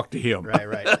Right. talk to him. Right.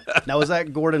 Right. Now, was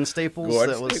that Gordon Staples?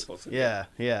 Gordon that Staples, Yeah.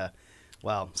 Yeah.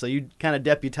 Wow. So you kind of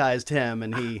deputized him,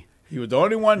 and he. He was the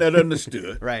only one that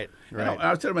understood. Right. Right. And I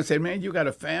was telling him, I said, man, you got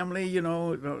a family,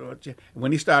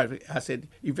 When he started, I said,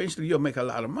 eventually you'll make a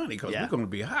lot of money because Yeah. we're going to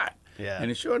be hot. Yeah.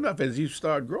 And sure enough, as you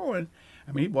start growing,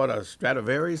 he bought a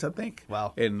Stradivarius, I think.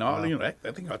 Wow. And all, Wow. I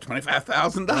think about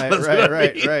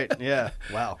 $25,000. Right. Yeah.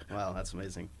 Wow. That's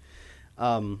amazing.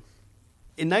 In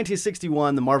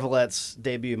 1961, the Marvelettes'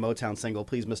 debut Motown single,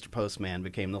 Please Mr. Postman,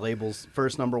 became the label's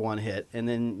first #1 hit. And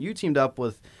then you teamed up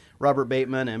with Robert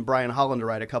Bateman and Brian Holland to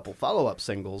write a couple follow-up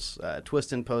singles,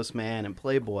 Twistin' Postman and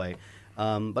Playboy.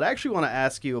 But I actually want to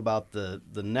ask you about the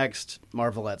next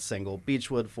Marvelettes single,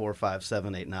 Beechwood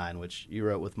 45789, which you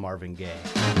wrote with Marvin Gaye.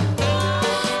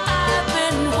 I've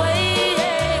been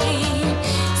waiting,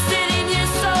 sitting here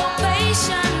so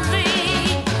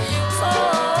patiently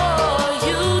for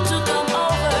you to come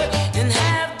over and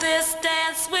have this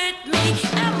dance with me.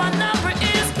 And my number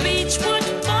is Beechwood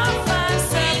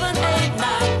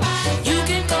 45789. You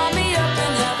can call me up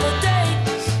and have a date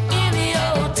any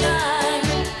old time.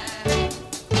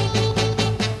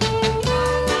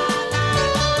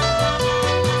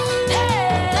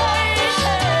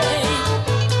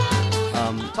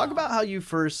 Talk about how you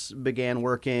first began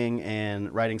working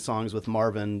and writing songs with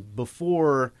Marvin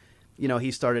before,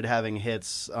 he started having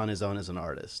hits on his own as an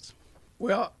artist.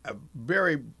 Well,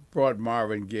 Barry brought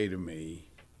Marvin Gaye to me.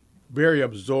 Barry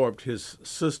absorbed his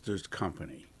sister's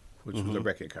company, which was a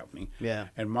record company. Yeah.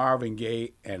 And Marvin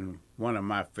Gaye and one of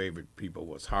my favorite people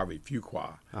was Harvey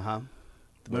Fuqua. Uh-huh.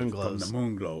 The From Moonglows. the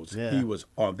Moonglows. Yeah.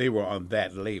 They were on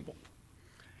that label.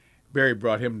 Barry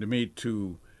brought him to me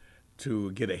to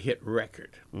get a hit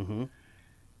record. Mm-hmm.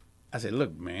 I said,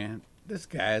 look, man, this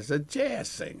guy is a jazz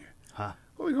singer. Huh.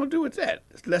 What are we going to do with that?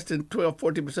 It's less than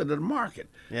 12-14% of the market.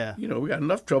 Yeah. We got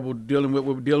enough trouble dealing with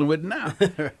what we're dealing with now.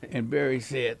 Right. And Barry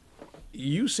said,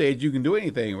 you said you can do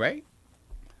anything, right?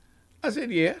 I said,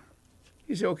 yeah.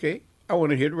 He said, okay, I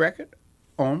want a hit record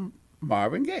on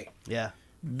Marvin Gaye. Yeah.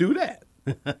 Do that.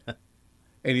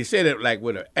 And he said it like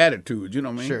with an attitude, you know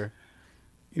what I mean? Sure.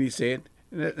 And he said,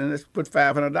 and let's put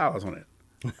 $500 on it.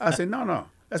 I said, no,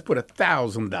 let's put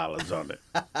 $1,000 on it.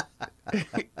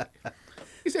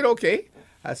 He said, okay.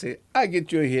 I said, I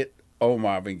get you a hit on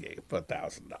Marvin Gaye for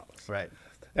 $1,000. Right.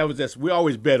 That was just, we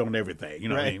always bet on everything. You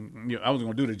know what I Right. mean? I was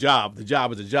going to do the job. The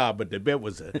job is a job, but the bet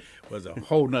was a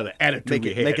whole nother attitude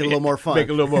we had. Make it a little more fun. Make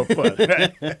it a little more fun.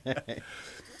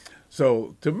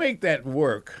 So to make that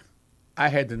work, I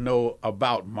had to know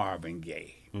about Marvin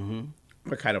Gaye. Mm-hmm.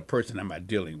 What kind of person am I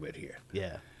dealing with here?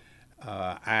 Yeah.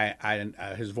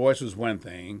 His voice was one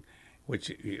thing, which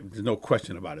there's no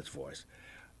question about his voice.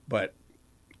 But,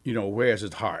 where's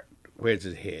his heart? Where's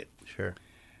his head? Sure.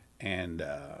 And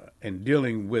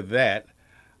dealing with that,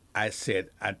 I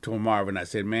told Marvin, I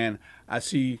said, man, I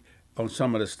see on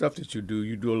some of the stuff that you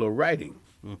do a little writing.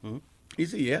 Mm-hmm. He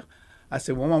said, yeah. I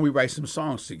said, well, why don't we write some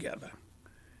songs together?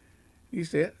 He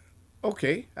said,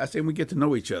 okay. I said, we get to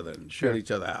know each other and fill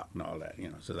each other out and all that,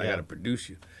 so I got to produce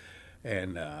you.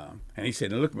 And he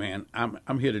said, look, man,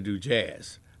 I'm here to do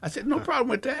jazz. I said, no problem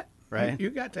with that. Right. You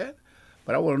got that.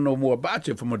 But I want to know more about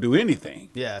you if I'm going to do anything.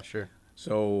 Yeah, sure.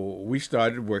 So we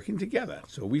started working together.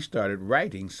 So we started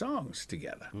writing songs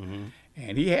together,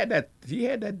 and he had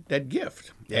that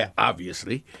gift,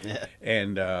 obviously,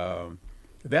 and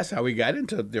that's how we got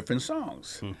into different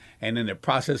songs. And in the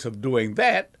process of doing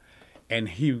that, and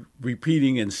he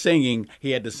repeating and singing,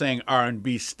 he had to sing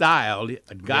R&B style,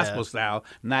 gospel style,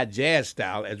 not jazz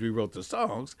style, as we wrote the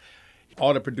songs.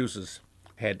 All the producers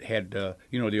had the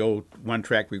old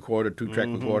one-track recorder, two-track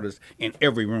recorders in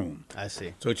every room. I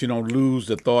see. So that you don't lose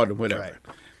the thought or whatever. Right.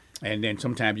 And then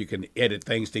sometimes you can edit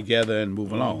things together and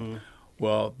move along.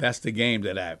 Well, that's the game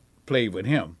that I played with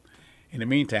him. In the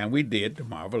meantime, we did the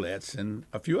Marvelettes and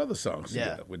a few other songs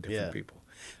together with different people.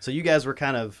 So you guys were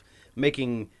kind of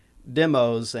making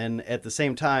demos, and at the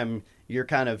same time, you're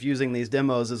kind of using these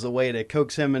demos as a way to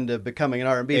coax him into becoming an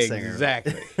R&B singer.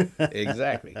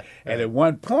 Exactly. And at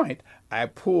one point, I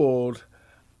pulled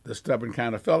the Stubborn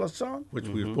Kind of Fella song, which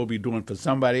we were supposed to be doing for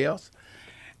somebody else,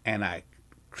 and I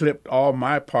clipped all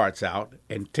my parts out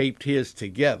and taped his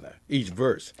together, each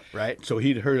verse. Right. So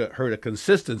he'd heard a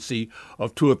consistency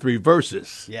of 2 or 3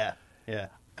 verses. Yeah.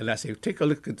 And I said, take a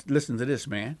look, listen to this,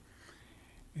 man.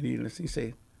 And he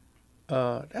said,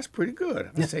 that's pretty good.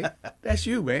 I say, that's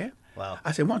you, man. Wow.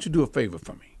 I said, why don't you do a favor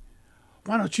for me?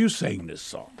 Why don't you sing this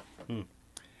song?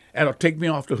 That'll take me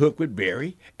off the hook with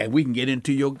Barry, and we can get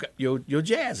into your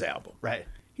jazz album. Right.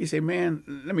 He said, man,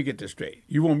 let me get this straight.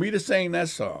 You want me to sing that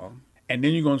song, and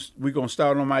then we're gonna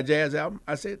start on my jazz album?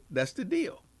 I said, that's the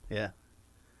deal. Yeah.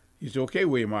 He said, okay,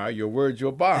 William R., your word's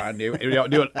your bond.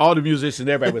 All the musicians,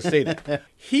 everybody would say that.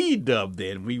 He dubbed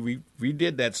it. We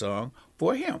redid that song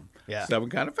for him. Yeah. Stubborn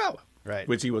Kind of Fella. Right.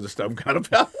 Which he was a stubborn kind of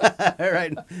fella.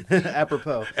 Right.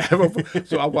 Apropos.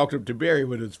 So I walked up to Barry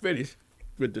when it was finished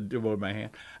with the demo in my hand.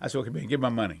 I said, okay, man, give my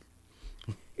money.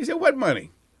 He said, what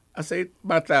money? I said,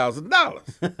 about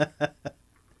 $1,000.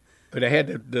 But I had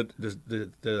the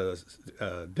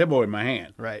demo in my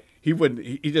hand. Right. He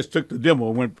just took the demo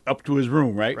and went up to his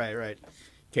room, right? Right.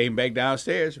 Came back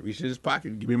downstairs, reached in his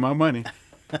pocket, give me my money.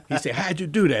 He said, how'd you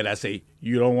do that? I say,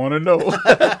 you don't want to know.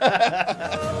 I've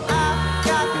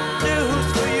got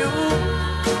news for you.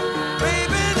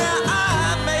 Baby, now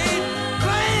I made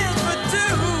plans for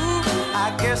two.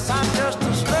 I guess I'm just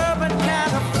a stubborn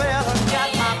kind of fella. Got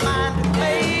my mind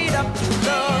made up to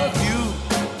love you.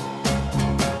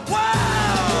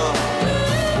 Wow!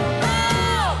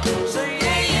 Say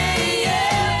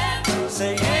yeah.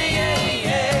 Say yeah.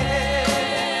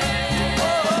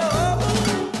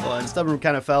 Well, and Stubborn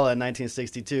Kind of Fella in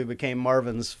 1962 became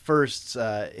Marvin's first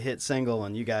hit single,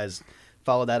 and you guys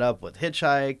followed that up with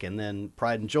Hitchhike and then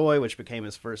Pride and Joy, which became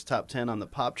his first top 10 on the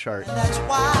pop chart. That's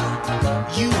why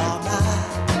you are my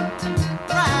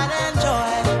pride and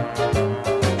joy.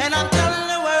 And I'm telling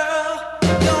the world,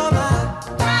 you're my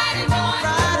pride and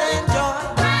joy.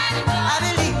 I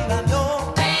believe I'm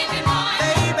your baby boy.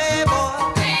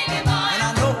 And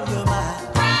I know you're my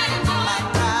pride and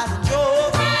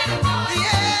joy.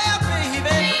 Yeah,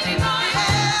 baby.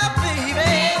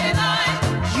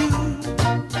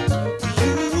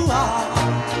 You are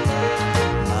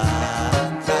my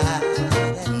pride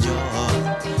and joy.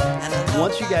 And I know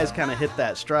Once you guys kind of hit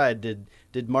that stride, did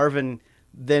Marvin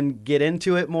then get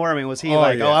into it more? I mean, was he Oh,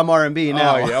 yeah. I'm R&B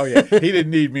now? Oh yeah. He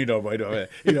didn't need me no more.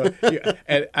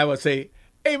 And I would say,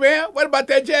 hey man, what about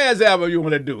that jazz album you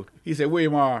want to do? He said,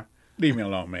 William R., leave me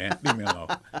alone, man. Leave me alone.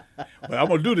 But I'm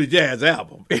gonna do the jazz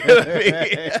album. You know what I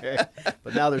mean?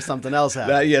 But now there's something else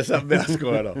happening. Yeah, something else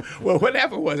going on. Well, what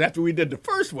happened was after we did the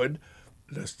first one,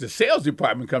 the sales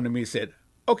department come to me and said,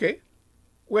 okay,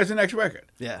 where's the next record?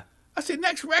 Yeah. I said,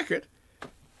 next record?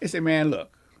 They said, man,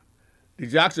 look, the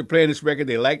Jocks are playing this record.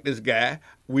 They like this guy.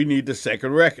 We need the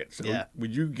second record. So Yeah.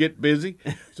 would you get busy?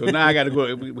 So now I got to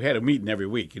go. We had a meeting every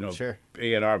week, you know, Sure.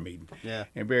 A&R meeting. Yeah.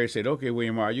 And Barry said, okay,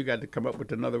 William R., you got to come up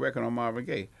with another record on Marvin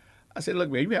Gaye. I said,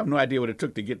 look, man, you have no idea what it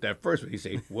took to get that first one. He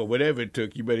said, well, whatever it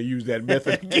took, you better use that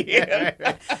method again.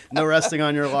 No resting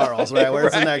on your laurels, right?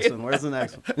 Where's the next one? Where's the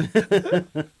next one?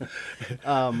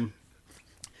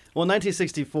 Well, in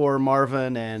 1964,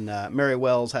 Marvin and Mary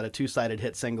Wells had a two-sided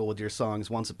hit single with your songs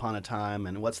Once Upon a Time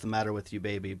and What's the Matter with You,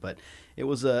 Baby? But it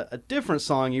was a different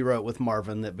song you wrote with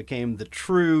Marvin that became the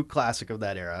true classic of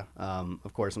that era.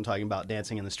 Of course, I'm talking about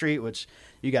Dancing in the Street, which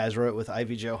you guys wrote with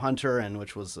Ivy Jo Hunter and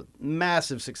which was a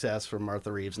massive success for Martha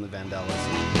Reeves and the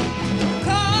Vandellas.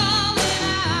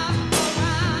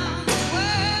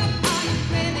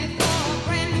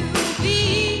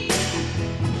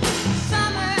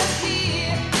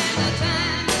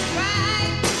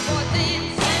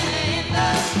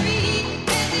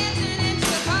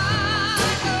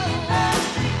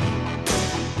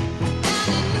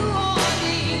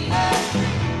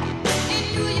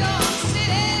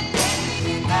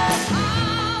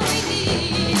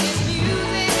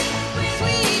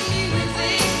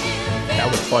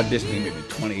 Auditioning maybe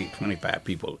 20, 25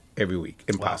 people every week.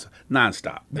 Impossible. Wow.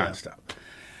 Nonstop.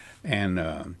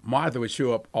 And Martha would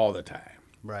show up all the time.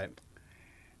 Right.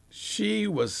 She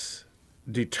was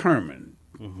determined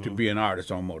to be an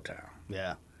artist on Motown.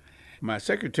 Yeah. My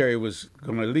secretary was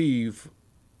going to leave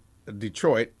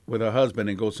Detroit with her husband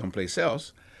and go someplace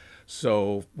else,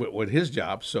 so with his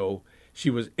job. So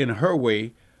she was, in her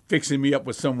way, fixing me up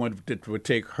with someone that would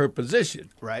take her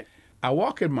position. Right. I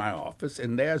walk in my office,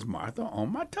 and there's Martha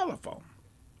on my telephone.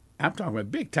 I'm talking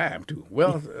about big time, too.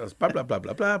 Well, blah, blah, blah,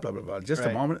 blah, blah, blah, blah, blah, just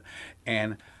a moment.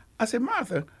 And I said,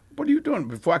 Martha, what are you doing?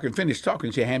 Before I can finish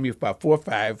talking, she handed me about 4 or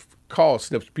 5 call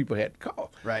slips people had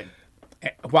called. Right.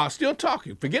 And while still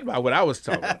talking, forget about what I was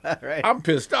talking about. Right. I'm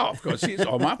pissed off because she's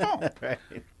on my phone. Right.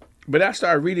 But I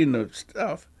started reading the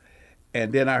stuff,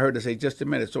 and then I heard her say, just a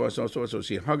minute, so and so, so and so.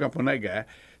 She hung up on that guy.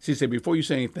 She said, before you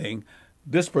say anything,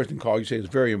 this person called, you say it's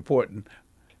very important,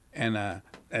 and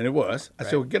it was. I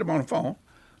said, well, get him on the phone.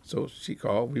 So she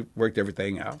called. We worked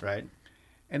everything out. Right.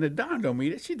 And it dawned on me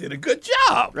that she did a good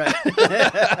job. Right.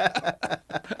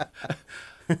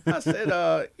 I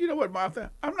said, you know what,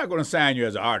 Martha? I'm not going to sign you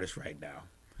as an artist right now,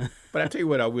 but I tell you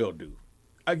what I will do.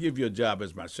 I'll give you a job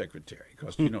as my secretary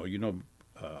because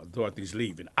Dorothy's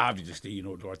leaving. Obviously, you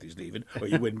know Dorothy's leaving, or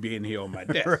you wouldn't be in here on my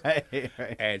desk. Right.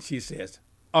 And she says,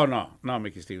 oh no,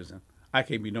 Mickey Stevenson. I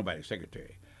can't be nobody's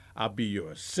secretary. I'll be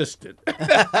your assistant.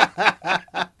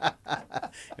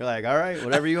 You're like, all right,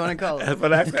 whatever you want to call it.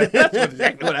 That's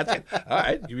exactly what I said. All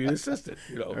right, you be an assistant,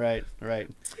 you know. Right.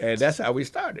 And that's how we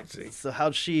started, see. So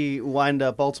how'd she wind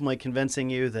up ultimately convincing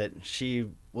you that she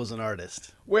was an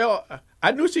artist? Well,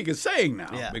 I knew she could sing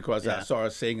now because Yeah. I saw her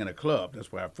sing in a club.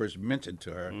 That's where I first mentioned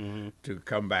to her to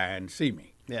come by and see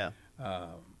me. Yeah.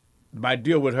 My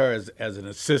deal with her as an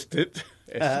assistant,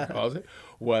 as she calls it,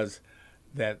 was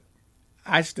that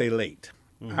I stay late.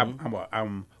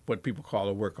 I'm what people call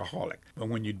a workaholic. But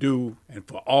when you do, and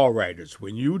for all writers,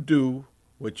 when you do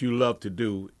what you love to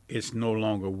do, it's no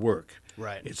longer work.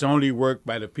 Right. It's only work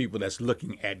by the people that's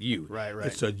looking at you. Right.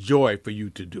 It's a joy for you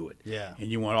to do it. Yeah.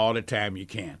 And you want all the time you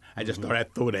can. I just thought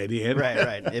I'd throw that in.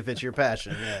 Right. If it's your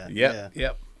passion, yeah.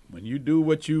 Yep. When you do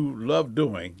what you love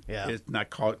doing, Yeah. it's not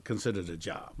considered a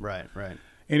job. Right.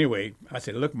 Anyway, I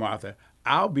said, look, Martha,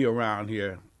 I'll be around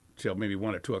here till maybe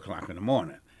 1 or 2 o'clock in the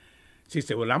morning. She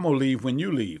said, well, I'm going to leave when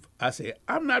you leave. I said,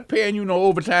 I'm not paying you no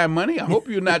overtime money. I hope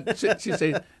you're not. She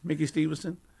said, Mickey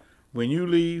Stevenson, when you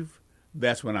leave,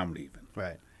 that's when I'm leaving.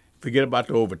 Right. Forget about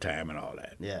the overtime and all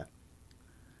that. Yeah.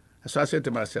 So I said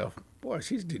to myself, boy,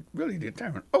 she's really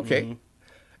determined. Okay.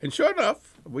 And sure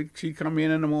enough, she'd come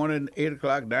in the morning, 8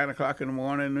 o'clock, 9 o'clock in the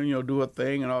morning, and, do her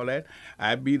thing and all that.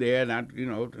 I'd be there,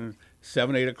 and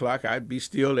 7, 8 o'clock, I'd be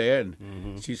still there.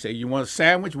 And she'd say, you want a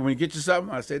sandwich? Want me to get you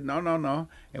something? I said, no.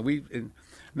 And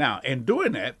now, in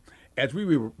doing that, as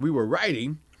we were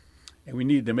writing, and we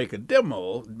needed to make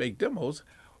demos,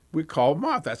 we called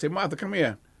Martha. I said, Martha, come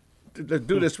here. Let's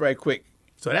do this right quick.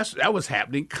 So that was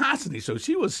happening constantly. So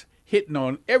she was hitting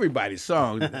on everybody's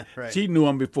songs. Right. She knew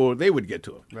them before they would get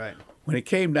to them. Right. When it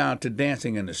came down to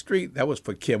Dancing in the Street, that was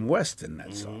for Kim Weston,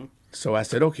 that song. So I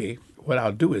said, okay, what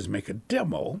I'll do is make a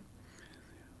demo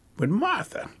with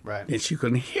Martha. Right. And she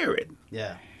couldn't hear it.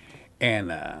 Yeah. And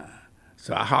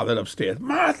so I hollered upstairs,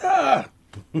 Martha!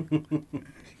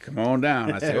 Come on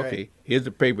down. I said, Right. okay, here's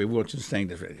the paper. We want you to sing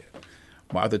this right here.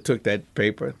 Martha took that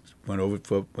paper, went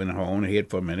her own head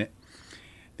for a minute.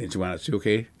 Then she went out and said,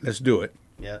 okay, let's do it.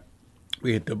 Yeah.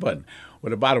 We hit the button.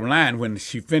 Well, the bottom line, when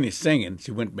she finished singing,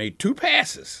 she went and made 2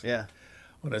 passes. Yeah.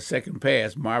 On the second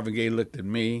pass, Marvin Gaye looked at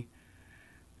me.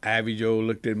 Ivy Joe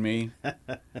looked at me.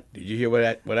 Did you hear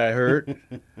what I heard?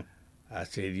 I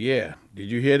said, yeah. Did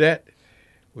you hear that?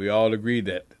 We all agreed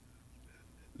that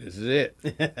this is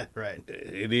it. Right.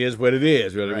 It is what it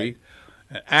is, really. Right.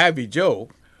 And Ivy Joe,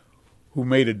 who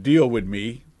made a deal with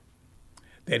me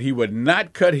that he would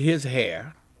not cut his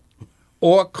hair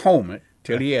or comb it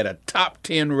till he had a top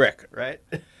 10 record. Right.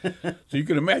 So you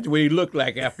can imagine what he looked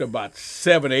like after about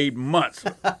 7 or 8 months.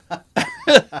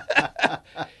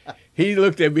 He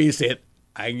looked at me and said,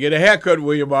 I can get a haircut,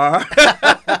 William R.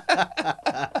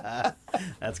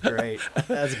 That's great.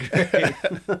 That's great.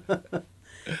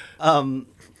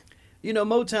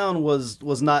 Motown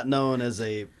was not known as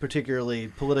a particularly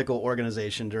political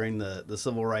organization during the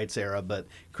civil rights era, but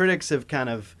critics have kind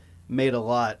of made a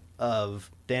lot of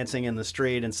Dancing in the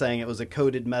Street and saying it was a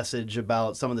coded message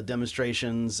about some of the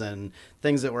demonstrations and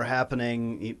things that were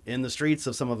happening in the streets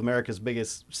of some of America's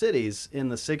biggest cities in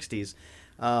the 60s.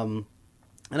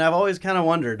 And I've always kind of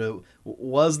wondered,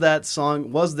 was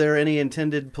there any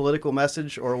intended political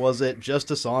message, or was it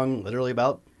just a song literally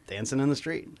about dancing in the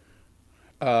street?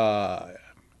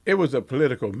 It was a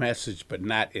political message, but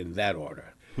not in that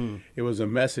order. It was a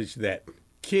message that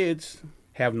kids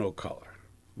have no color.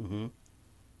 Mm-hmm.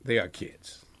 They are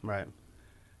kids. Right.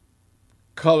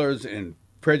 Colors and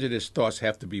prejudiced thoughts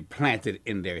have to be planted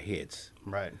in their heads.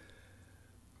 Right.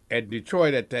 At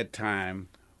Detroit at that time,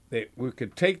 we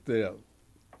could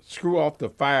screw off the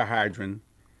fire hydrant,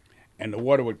 and the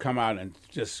water would come out and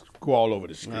just go all over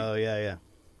the street. Oh, yeah.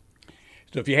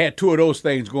 So if you had 2 of those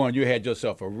things going, you had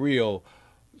yourself a real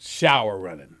shower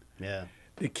running. Yeah.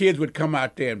 The kids would come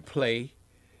out there and play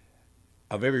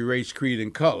of every race, creed,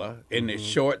 and color in their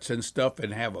shorts and stuff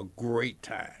and have a great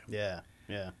time. Yeah.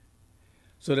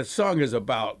 So the song is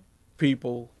about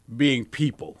people being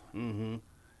people. Mm-hmm.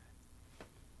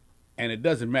 And it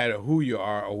doesn't matter who you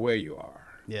are or where you are.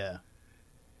 Yeah.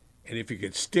 And if you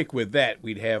could stick with that,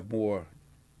 we'd have more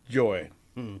joy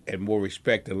and more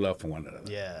respect and love for one another.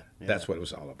 Yeah. That's what it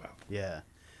was all about. Yeah.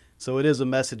 So it is a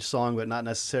message song, but not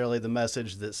necessarily the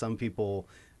message that some people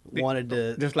wanted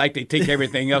to. Just like they take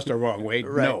everything else the wrong way.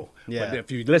 Right. No. Yeah. But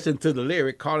if you listen to the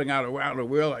lyric, calling out around the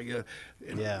world, like,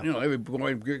 every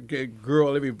boy,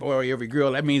 girl, every boy, every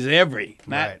girl, that means every.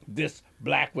 Not Right. this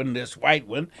black one, this white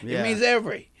one. Yeah. It means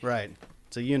every. Right.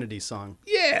 It's a unity song.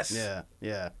 Yes.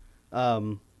 Yeah.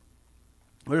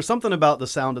 There's something about the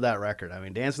sound of that record. I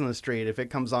mean, Dancing in the Street, if it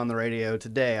comes on the radio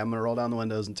today, I'm going to roll down the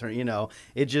windows and turn,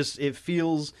 it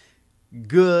feels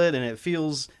good and it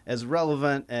feels as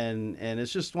relevant and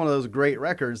it's just one of those great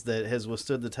records that has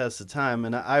withstood the test of time.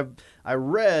 And I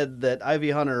read that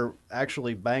Ivy Hunter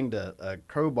actually banged a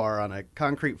crowbar on a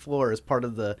concrete floor as part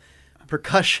of the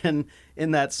percussion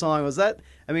in that song. Was that,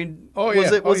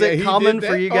 was it common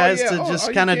for you guys to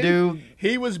just kind of do?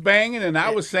 He was banging and I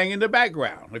was singing the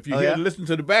background. If you listen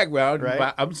to the background,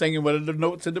 right. I'm singing one of the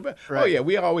notes in the back. Right. Oh yeah,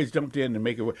 we always jumped in to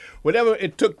make it work. Whatever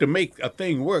it took to make a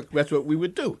thing work, that's what we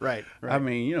would do. Right. I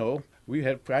mean,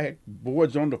 I had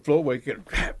boards on the floor where you could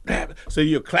clap, clap. So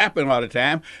you're clapping all the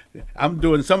time.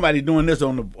 Somebody doing this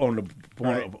on a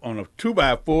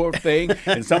 2x4 thing,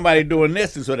 and somebody doing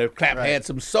this, and so the clap had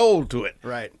some soul to it.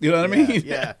 Right. You know what I mean?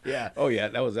 Yeah. Oh yeah,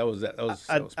 that was.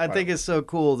 I think it's so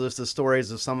cool, just the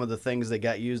stories of some of the things that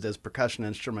got used as percussion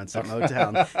instruments at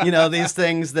Motown. These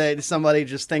things that somebody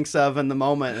just thinks of in the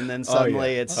moment, and then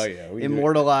suddenly it's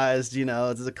immortalized.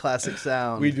 It's a classic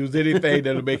sound. We do anything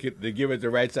that'll make it, to give it the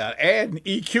right sound, and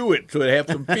EQ it so it have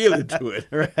some feeling to it.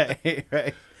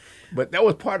 Right. But that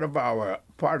was part of our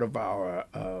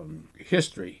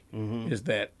history, is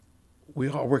that we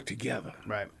all work together.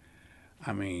 Right.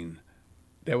 I mean,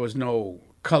 there was no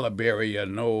color barrier,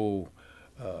 none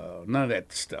of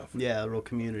that stuff. Yeah, a real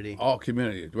community. All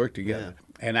communities work together.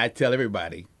 Yeah. And I tell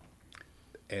everybody,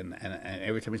 and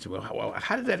every time they say, well,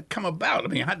 how did that come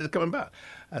about? How did it come about?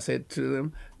 I said to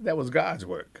them, that was God's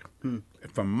work.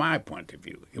 From my point of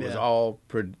view, it was all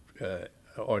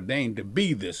ordained to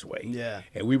be this way. Yeah.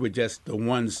 And we were just the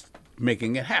ones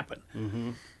making it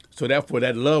happen. So therefore,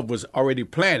 that love was already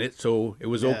planted. So it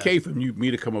was okay for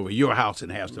me to come over your house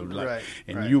and have some lunch,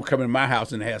 and you come in my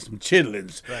house and have some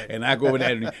chitlins, and I go over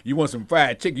there and you want some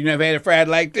fried chicken. You never had it fried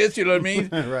like this. You know what I mean?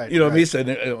 Right. You know what I mean? So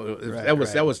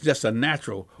that was just a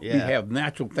natural. We have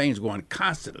natural things going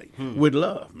constantly with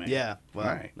love, man. Yeah.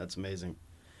 Wow. That's amazing.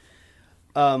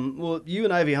 Well, you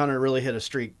and Ivy Hunter really hit a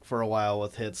streak for a while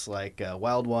with hits like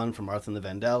Wild One from Martha and the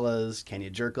Vandellas, Can You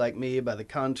Jerk Like Me by the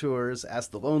Contours,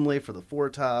 Ask the Lonely for the Four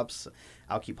Tops,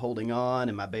 I'll Keep Holding On,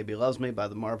 and My Baby Loves Me by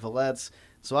the Marvelettes.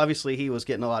 So obviously he was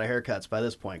getting a lot of haircuts by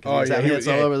this point. 'Cause Oh, he's yeah, having hits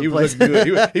all over the place. Was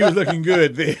looking good. He was looking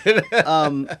good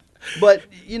then. But,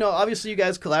 obviously you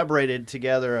guys collaborated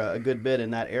together a good bit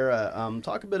in that era.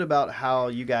 Talk a bit about how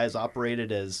you guys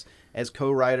operated as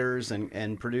co-writers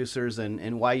and producers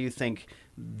and why you think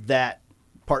that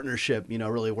partnership,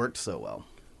 really worked so well.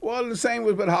 Well, the same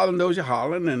with Holland Dozier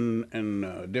Holland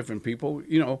and different people.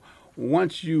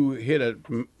 Once you hit a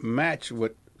match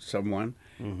with someone,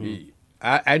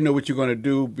 I know what you're going to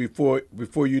do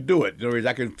before you do it. In other words,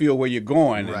 I can feel where you're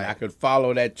going, and I could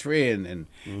follow that trend, and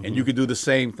you could do the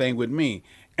same thing with me.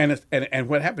 And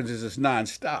what happens is it's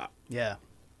nonstop. Yeah.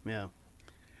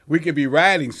 We could be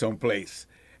riding someplace,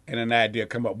 and an idea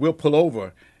come up. We'll pull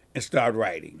over and start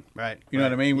writing. Right. You know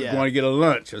what I mean? We're Yeah. going to get a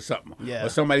lunch or something. Yeah. Or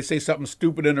somebody say something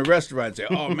stupid in a restaurant and say,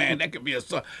 oh, man, that could be a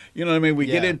song. You know what I mean? We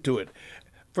get Yeah. into it.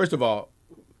 First of all,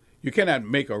 you cannot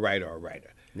make a writer a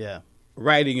writer. Yeah.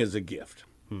 Writing is a gift.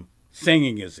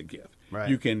 Singing is a gift. Right.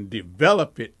 You can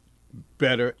develop it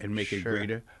better and make it Sure.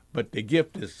 greater, but the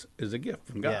gift is a gift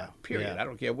from God, Yeah. period. Yeah. I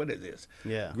don't care what it is.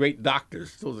 Yeah. Great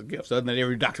doctors, those are gifts. Other than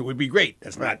every doctor would be great.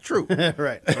 That's not true.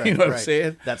 Right. You know what I'm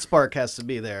saying? That spark has to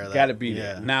be there. Got to be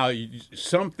yeah. there. Now,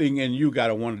 something in you got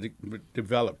to want to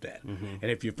develop that. And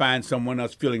if you find someone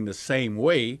else feeling the same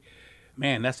way,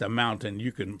 man, that's a mountain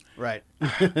you can, Right.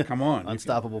 come on.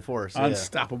 Unstoppable force.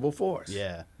 Unstoppable force.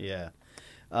 Yeah.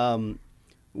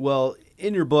 Well,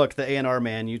 in your book, The A&R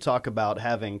Man, you talk about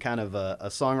having kind of a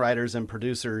songwriters and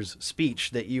producers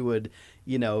speech that you would,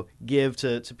 give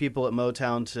to people at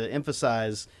Motown to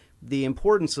emphasize the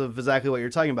importance of exactly what you're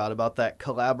talking about that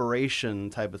collaboration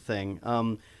type of thing.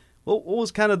 What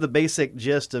was kind of the basic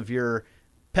gist of your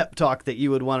pep talk that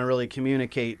you would want to really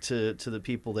communicate to the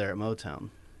people there at Motown?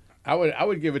 I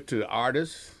would give it to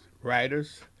artists,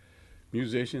 writers,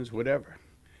 musicians, whatever.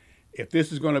 If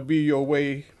this is going to be your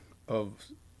way of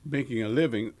making a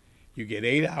living, you get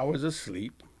 8 hours of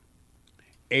sleep,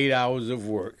 8 hours of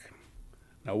work.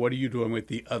 Now, what are you doing with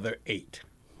the other 8?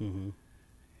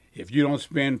 If you don't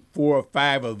spend 4 or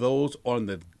 5 of those on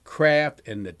the craft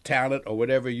and the talent or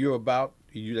whatever you're about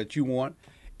that you want,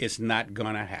 it's not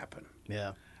going to happen.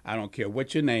 Yeah. I don't care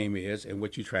what your name is and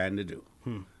what you're trying to do.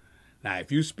 Now,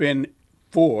 if you spend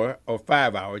 4 or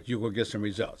 5 hours, you're going to get some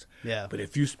results. Yeah. But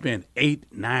if you spend 8,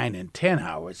 9, and 10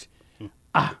 hours,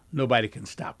 nobody can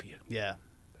stop you. Yeah.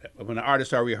 When the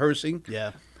artists are rehearsing,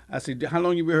 Yeah. I said, how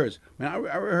long you rehearse? Man,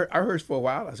 I rehearsed for a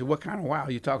while. I said, what kind of while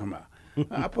are you talking about?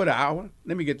 I put an hour.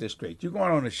 Let me get this straight. You're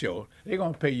going on a show. They're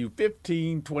going to pay you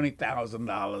 $15,000,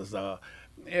 $20,000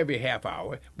 every half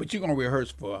hour, but you're going to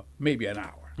rehearse for maybe an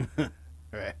hour.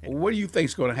 Right. What do you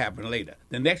think's going to happen later?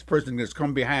 The next person that's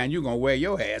come behind you going to wear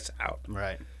your ass out.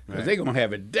 Right. Because they're going to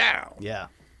have it down. Yeah.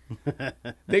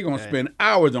 They're going to spend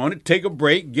hours on it, take a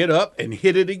break, get up, and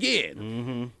hit it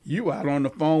again. You out on the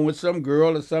phone with some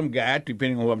girl or some guy,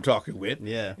 depending on who I'm talking with,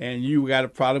 Yeah. and you got a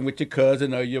problem with your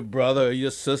cousin or your brother or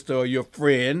your sister or your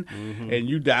friend, and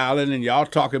you dialing and y'all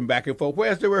talking back and forth.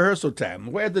 Where's the rehearsal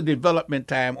time? Where's the development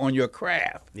time on your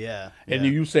craft? Yeah. And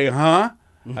you say, huh?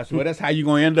 I said, well, that's how you're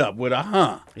going to end up, with a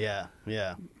huh. Yeah.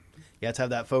 You have to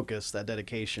have that focus, that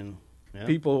dedication. Yeah.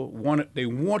 People want they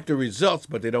want the results,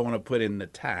 but they don't want to put in the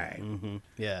time.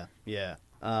 Yeah.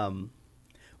 Well,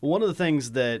 one of the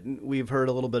things that we've heard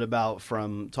a little bit about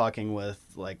from talking with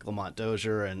like Lamont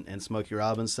Dozier and Smokey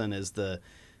Robinson is the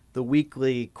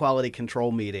weekly quality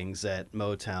control meetings at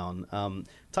Motown.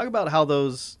 Talk about how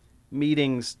those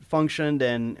meetings functioned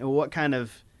and what kind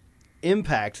of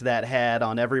impact that had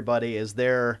on everybody as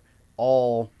they're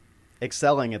all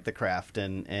excelling at the craft,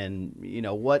 and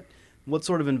what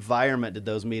sort of environment did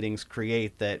those meetings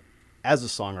create that, as a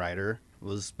songwriter,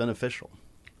 was beneficial?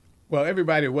 Well,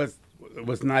 everybody was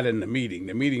not in the meeting.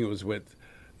 The meeting was with,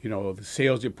 the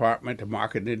sales department, the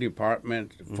marketing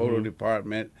department, the photo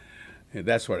department, and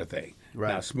that sort of thing. Right.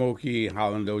 Now, Smokey,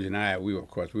 Holland Dozier, and I, we were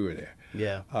there.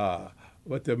 Yeah.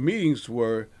 But the meetings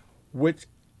were,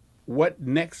 what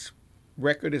next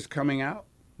record is coming out?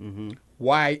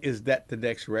 Why is that the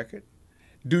next record?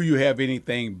 Do you have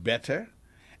anything better?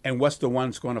 And what's the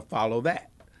one's going to follow that?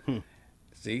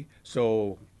 See?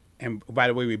 So, and by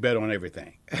the way, we bet on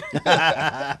everything.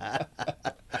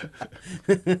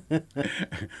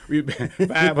 We bet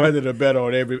 500 to bet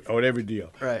on every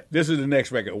deal. Right. This is the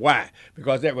next record. Why?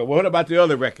 Because well, what about the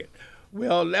other record?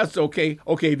 Well, that's okay.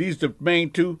 Okay, these are the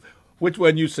main two. Which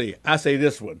one you say? I say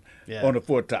this one on the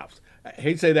Four Tops.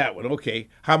 He say that one. Okay,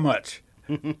 how much?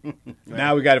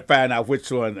 Now we got to find out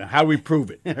which one. How do we prove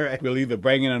it? Right. We'll either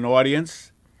bring in an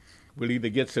audience. We'll either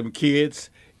get some kids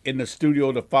in the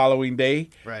studio the following day,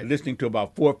 Right. listening to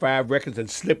about 4 or 5 records and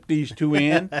slip these 2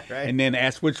 in, and then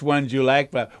ask which ones you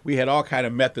like. But we had all kind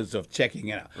of methods of checking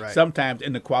it out. Right. Sometimes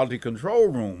in the quality control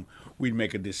room, we'd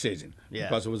make a decision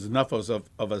because there was enough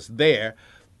of us there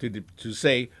to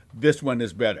say this one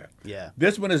is better. Yeah.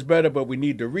 This one is better, but we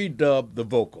need to redub the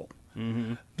vocal.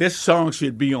 Mm-hmm. This song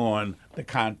should be on the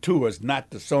Contours,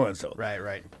 not the so-and-so.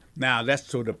 Right. Now, that's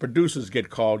so the producers get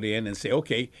called in and say,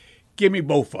 okay, give me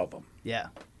both of them. Yeah.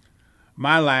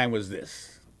 My line was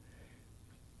this: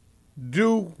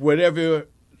 do whatever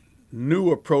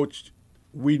new approach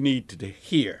we need to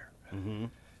hear. Mm-hmm.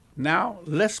 Now,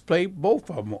 let's play both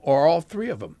of them or all 3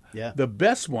 of them. Yeah. The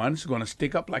best one's going to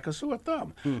stick up like a sore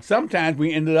thumb. Sometimes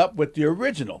we ended up with the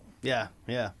original. Yeah.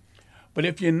 But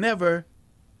if you never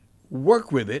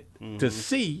work with it to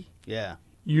see, Yeah.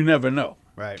 you never know.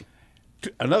 Right.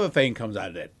 Another thing comes out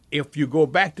of that. If you go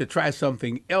back to try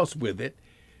something else with it,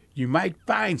 you might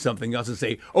find something else and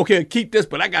say, okay, keep this,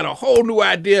 but I got a whole new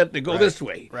idea to go this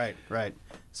way. Right.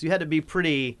 So you had to be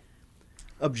pretty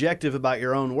objective about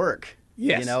your own work.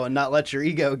 Yes. You know, and not let your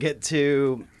ego get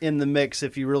too in the mix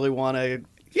if you really want to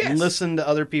listen to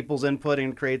other people's input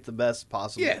and create the best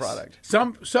possible product.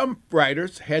 Some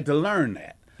writers had to learn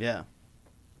that. Yeah.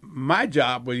 My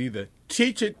job was either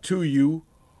teach it to you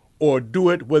or do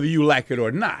it whether you like it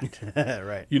or not.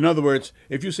 Right. In other words,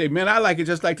 if you say, man, I like it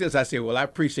just like this, I say, well, I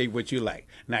appreciate what you like.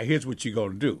 Now, here's what you're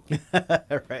going to do.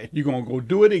 Right. You're going to go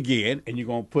do it again, and you're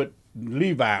going to put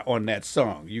Levi on that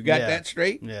song. You got that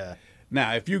straight? Yeah.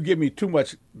 Now, if you give me too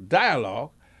much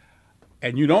dialogue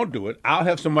and you don't do it, I'll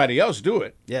have somebody else do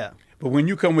it. Yeah. But when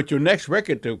you come with your next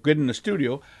record to get in the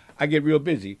studio, I get real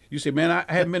busy. You say, man, I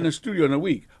haven't been in the studio in a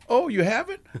week. Oh, you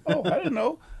haven't? Oh, I didn't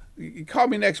know. You call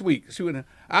me next week. See what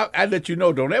I'll let you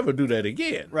know. Don't ever do that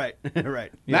again. Right.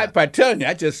 Right. Not by telling you.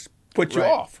 I just put you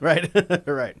off. Right.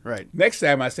 Right. Next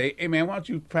time I say, hey, man, why don't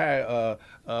you try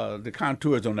the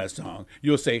Contours on that song?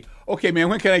 You'll say, okay, man,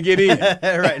 when can I get in?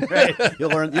 Right. You'll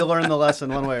learn the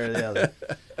lesson one way or the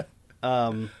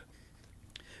other.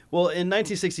 Well, in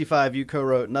 1965, you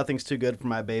co-wrote "Nothing's Too Good for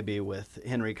My Baby" with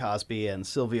Henry Cosby and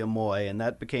Sylvia Moy, and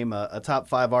that became a top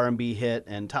 5 R&B hit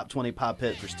and top 20 pop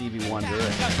hit for Stevie Wonder.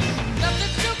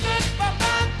 Nothing's too good for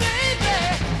my baby.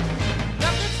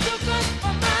 Nothing's too good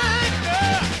for my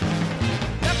girl.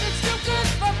 Nothing's too good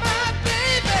for my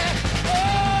baby.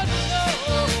 Oh no.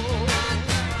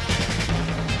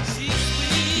 She's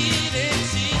sweet and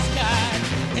she's kind,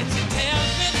 and she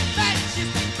tells me that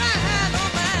she's mine, oh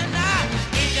mine. Now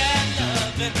ain't that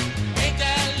loving? Ain't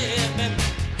that living?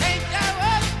 Ain't that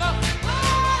what all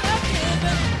I'm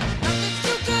giving? Nothing's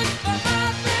too good for my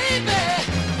baby.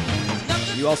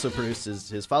 Nothing's You also produced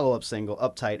his follow-up single,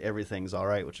 Uptight, Everything's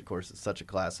Alright, which of course is such a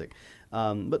classic.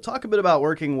 But talk a bit about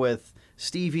working with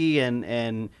Stevie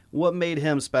and what made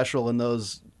him special in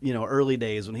those early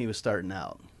days when he was starting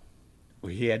out.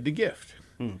 Well, he had the gift.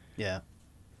 Yeah.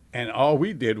 And all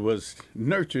we did was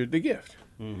nurture the gift.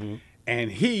 Mm-hmm.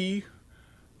 And you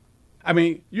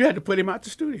had to put him out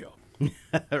the studio.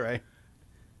 Right.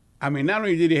 Not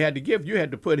only did he have the gift, you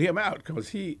had to put him out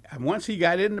because once he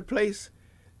got in the place,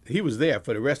 he was there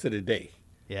for the rest of the day.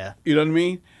 Yeah. You know what I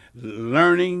mean?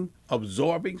 Learning,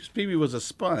 absorbing. Stevie was a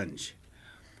sponge.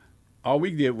 All we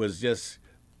did was just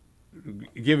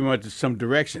give him some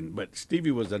direction. But Stevie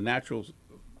was a natural.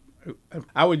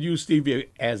 I would use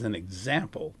Stevie as an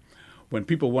example when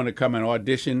people want to come and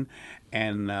audition,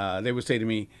 and they would say to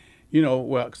me,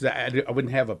 because I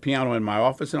wouldn't have a piano in my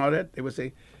office and all that. They would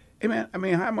say, hey, man,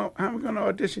 how am I going to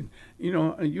audition? You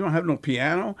don't have no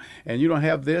piano, and you don't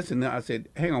have this. And I said,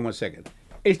 hang on one second.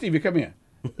 Hey, Stevie, come here.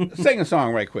 Sing a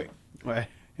song right quick. Right.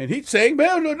 And he'd sing.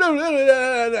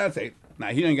 I say, now,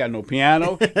 he ain't got no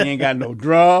piano. He ain't got no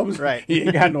drums. Right. He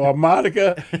ain't got no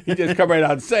harmonica. He just come right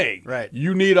out and sing. Right.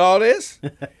 You need all this?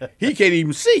 He can't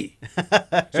even see.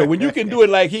 So when you can do it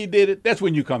like he did it, that's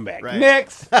when you come back. Right.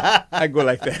 Next. I go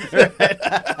like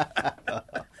that.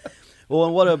 Well,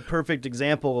 and what a perfect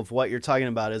example of what you're talking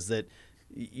about is that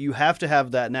you have to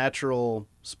have that natural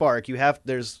spark. You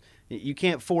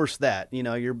can't force that.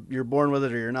 You're born with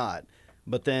it or you're not.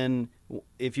 But then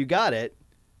if you got it,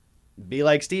 be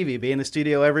like Stevie. Be in the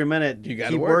studio every minute. You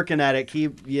gotta keep work. working at it.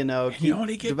 Keep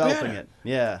only get developing better. it.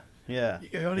 Yeah.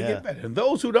 You only get better. And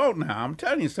those who don't now, I'm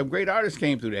telling you, some great artists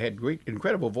came through. They had great,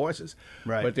 incredible voices.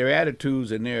 Right. But their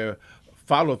attitudes and their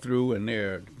follow through and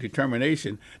their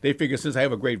determination, they figure since I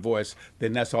have a great voice,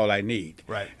 then that's all I need.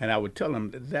 Right. And I would tell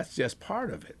them that's just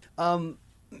part of it. In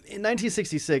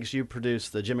 1966, you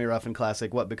produced the Jimmy Ruffin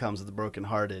classic, What Becomes of the Broken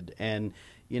Hearted. And,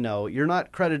 you're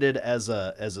not credited as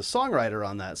a songwriter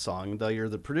on that song, though you're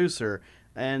the producer.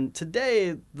 And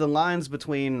today, the lines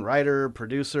between writer,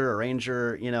 producer,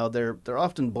 arranger, they're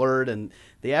often blurred, and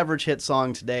the average hit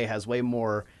song today has way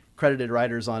more credited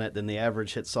writers on it than the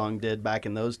average hit song did back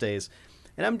in those days.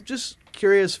 And I'm just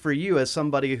curious for you, as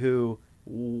somebody who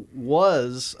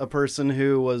was a person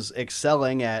who was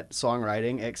excelling at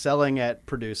songwriting, excelling at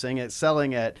producing,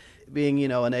 excelling at being,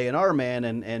 an A&R man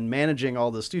and managing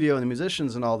all the studio and the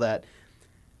musicians and all that.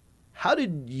 How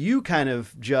did you kind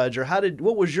of judge, or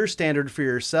what was your standard for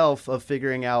yourself of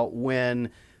figuring out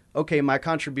when, okay, my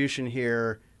contribution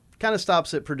here kind of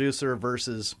stops at producer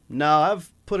versus, no,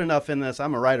 I've put enough in this,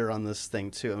 I'm a writer on this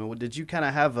thing too. I mean, did you kind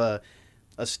of have a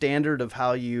standard of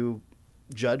how you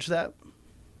judge that?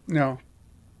 No.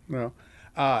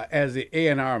 As the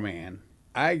A&R man,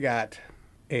 I got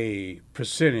a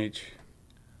percentage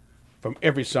from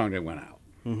every song that went out.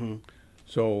 Mm-hmm.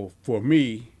 So for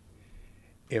me,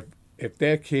 if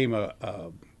there came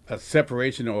a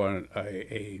separation or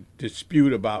a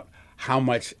dispute about how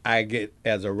much I get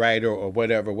as a writer or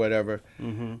whatever,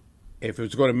 mm-hmm. If it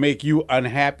was going to make you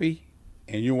unhappy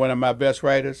and you're one of my best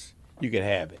writers, you could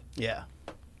have it. Yeah.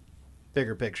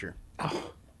 Bigger picture.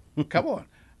 Oh, come on.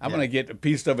 I'm going to get a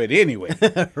piece of it anyway.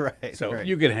 Right. So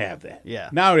you can have that. Yeah.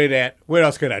 Not only that, what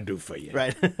else can I do for you?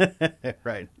 Right.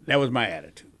 Right. That was my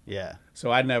attitude. Yeah.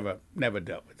 So I never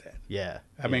dealt with that. Yeah.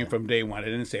 I mean, from day one, I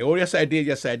didn't say, oh, yes, I did.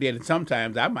 And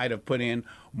sometimes I might have put in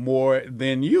more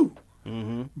than you.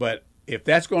 Mm-hmm. But if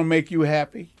that's going to make you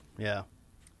happy, yeah,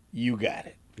 you got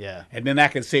it. Yeah. And then I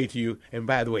can say to you, and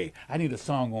by the way, I need a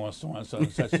song on so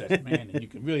and such, man, and you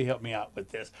can really help me out with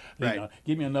this. Right.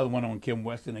 Give me another one on Kim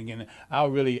Weston again.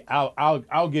 I'll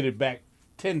get it back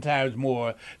 10 times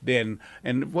more than,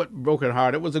 and what Broken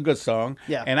Heart, it was a good song.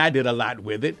 Yeah. And I did a lot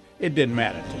with it. It didn't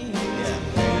matter to me.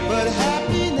 Yeah. But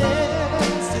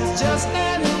happiness is just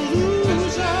an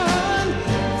illusion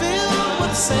filled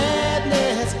with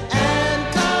sadness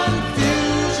and confusion.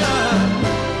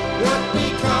 What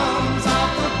becomes of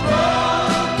the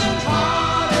broken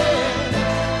hearted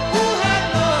who had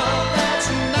love that's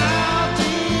now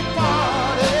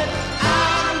departed?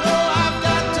 I know I've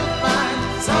got to find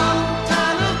some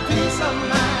kind of peace of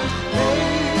mind,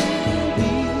 baby.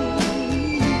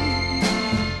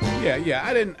 Yeah,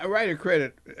 I didn't. A writer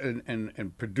credit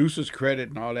and producer's credit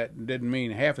and all that didn't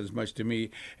mean half as much to me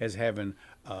as having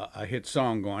a hit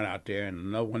song going out there and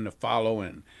another one to follow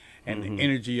and mm-hmm. the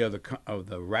energy of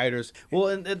the writers. Well,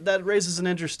 and that raises an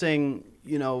interesting,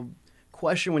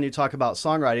 question when you talk about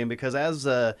songwriting, because as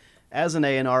an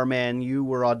A&R man, you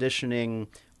were auditioning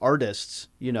artists,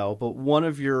 but one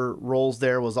of your roles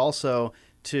there was also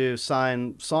to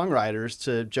sign songwriters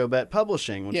to Jobette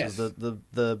Publishing, which yes. is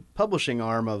the publishing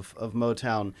arm of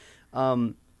Motown.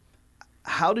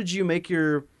 How did you make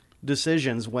your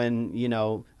decisions when,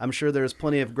 I'm sure there's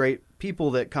plenty of great people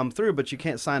that come through, but you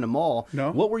can't sign them all.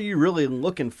 No. What were you really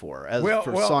looking for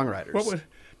for songwriters? What was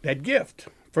that gift?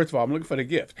 First of all, I'm looking for the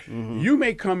gift. Mm-hmm. You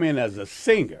may come in as a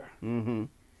singer, mm-hmm.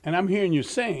 and I'm hearing you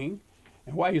sing,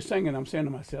 and while you're singing, I'm saying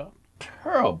to myself,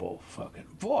 terrible fucking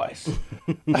voice.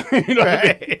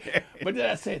 Right. But then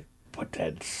I said, but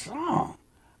that song.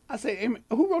 I said, hey,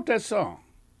 who wrote that song?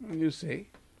 And you say,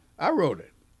 I wrote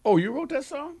it. Oh, you wrote that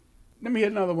song? Let me hear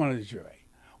another one of these.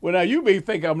 Well, now you may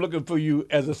think I'm looking for you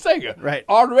as a singer. Right.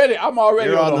 I'm already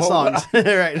You're on the whole songs.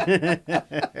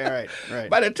 Right. Right.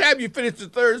 By the time you finish the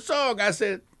third song, I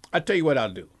said, I'll tell you what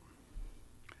I'll do.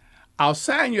 I'll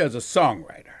sign you as a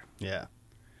songwriter. Yeah.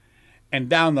 And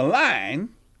down the line,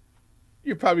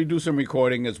 you probably do some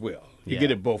recording as well. You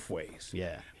get it both ways.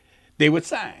 Yeah. They would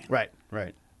sign. Right.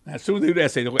 As soon as they do that, I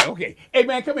say, okay, hey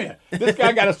man, come here. This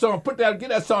guy got a song. Get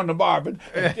that song to Marvin.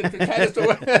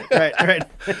 Right.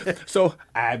 So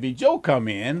Ivy Joe come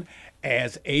in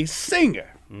as a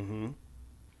singer, mm-hmm.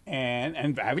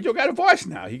 and Ivy Joe got a voice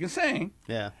now. He can sing.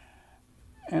 Yeah.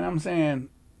 And I'm saying,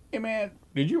 hey man,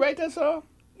 did you write that song?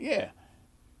 Yeah.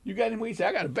 You got any? He said,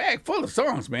 I got a bag full of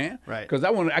songs, man. Right. Because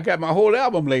I got my whole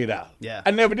album laid out. Yeah.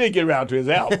 I never did get around to his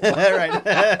album. Right.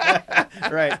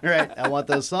 I want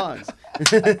those songs.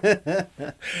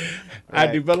 I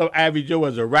developed Ivy Joe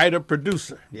as a writer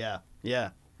producer. Yeah.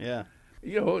 You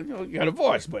got a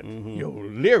voice, but mm-hmm. your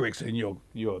lyrics and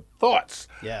your thoughts.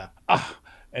 Yeah.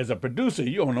 As a producer,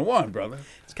 you're on the one, brother.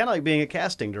 It's kind of like being a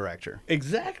casting director.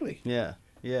 Exactly. Yeah.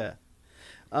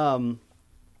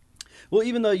 Well,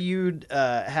 even though you'd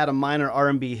had a minor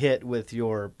R&B hit with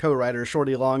your co-writer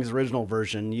Shorty Long's original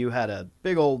version, you had a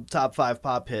big old top 5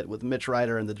 pop hit with Mitch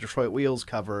Ryder and the Detroit Wheels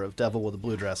cover of Devil with a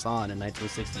Blue Dress On in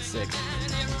 1966.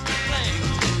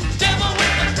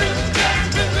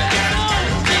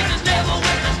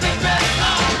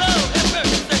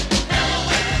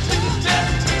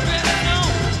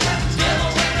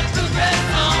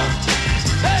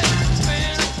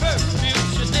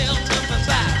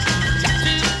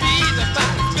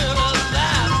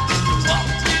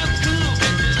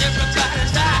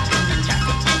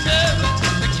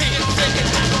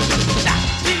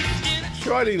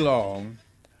 Shorty Long,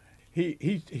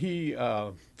 he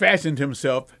fashioned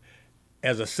himself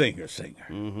as a singer.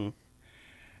 Mm-hmm.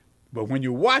 But when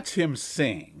you watch him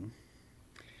sing,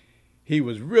 he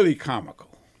was really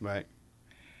comical. Right.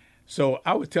 So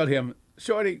I would tell him,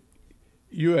 Shorty,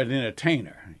 you're an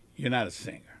entertainer. You're not a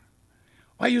singer.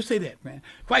 Why you say that, man?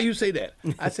 Why you say that?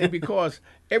 I say, because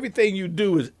everything you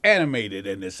do is animated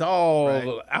and it's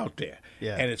all out there.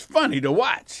 Yeah. And it's funny to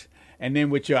watch. And then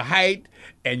with your height,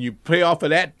 and you play off of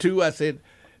that too, I said,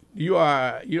 you're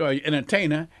an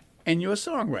entertainer and you're a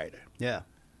songwriter. Yeah.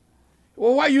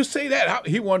 Well, why you say that?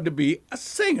 He wanted to be a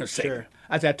singer. Sure.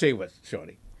 I said, I tell you what,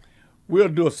 Shorty, we'll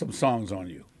do some songs on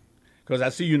you because I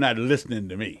see you're not listening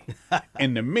to me.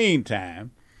 In the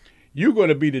meantime, you're going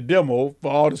to be the demo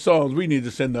for all the songs we need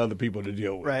to send to other people to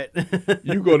deal with. Right.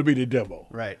 You're going to be the demo.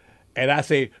 Right. And I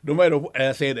say, no matter what,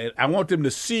 I said, I want them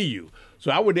to see you. So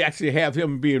I would actually have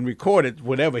him being recorded,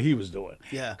 whatever he was doing.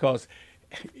 Yeah. Because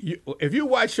if you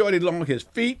watch Shorty Long, his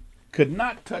feet could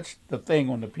not touch the thing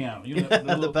on the piano. You know,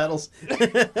 The pedals.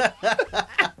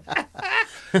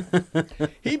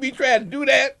 He be trying to do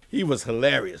that. He was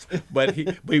hilarious, but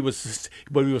he was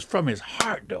from his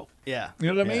heart though. Yeah.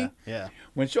 You know what I mean? Yeah.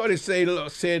 When Shorty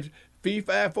said, "Fee,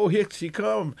 5, 4, here she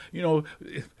come,"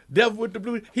 "Devil with the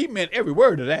Blues," he meant every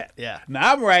word of that. Yeah.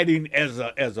 Now I'm writing as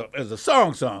a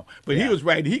song, but he was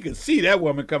writing. He could see that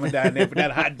woman coming down there with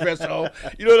that hot dress on.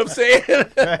 You know what I'm saying?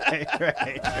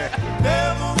 Right.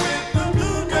 Devil with the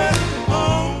blue dress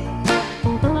on.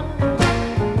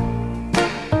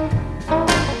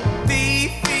 Fee,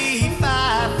 fee,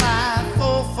 5, 5,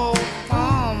 4, 4,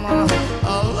 mama.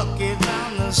 Looking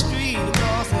down the street,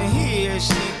 across and here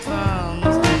she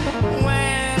comes.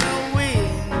 When a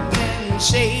wind and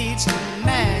shades can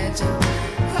magic,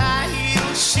 high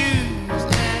heel shoes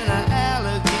and an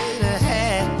alligator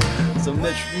hat. So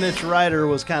Mitch Ryder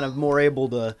was kind of more able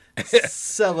to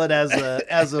sell it as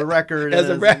a record.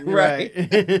 Right.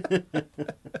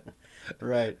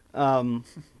 Right.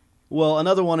 Well,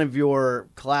 another one of your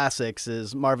classics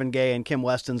is Marvin Gaye and Kim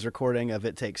Weston's recording of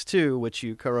It Takes Two, which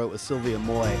you co-wrote with Sylvia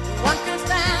Moy. One can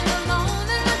stand alone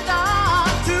in the dark.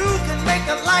 Two can make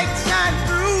a light shine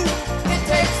through. It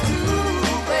takes two,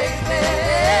 baby.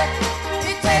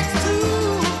 It takes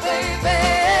two, baby.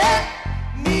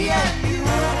 Me and you.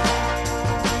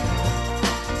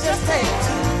 Just take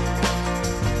two.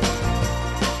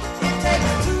 It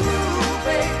takes two,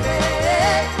 baby.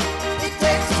 It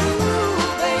takes two,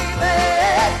 baby.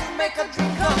 To make a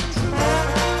dream come true.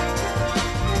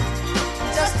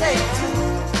 Just take two.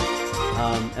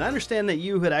 And I understand that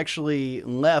you had actually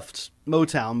left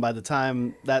Motown by the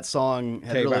time that song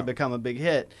had Came really out. become a big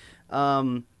hit.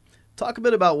 Talk a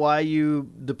bit about why you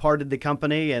departed the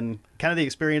company and kind of the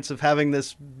experience of having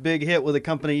this big hit with a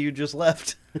company you just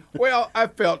left. Well, I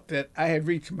felt that I had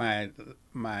reached my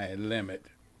limit.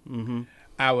 Mm-hmm.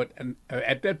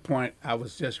 At that point, I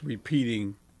was just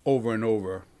repeating over and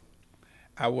over.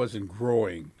 I wasn't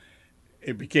growing.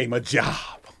 It became a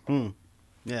job.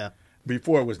 Yeah.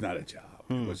 Before it was not a job.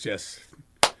 It was just,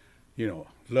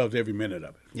 loved every minute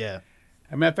of it. Yeah.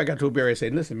 As a matter of fact, I told Barry, I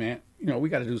said, listen, man, we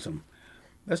got to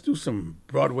let's do some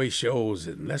Broadway shows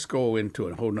and let's go into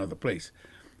a whole nother place.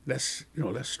 Let's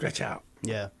stretch out.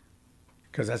 Yeah.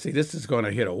 Because I say, this is going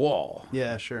to hit a wall.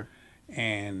 Yeah, sure.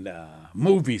 And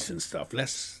movies and stuff.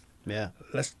 Let's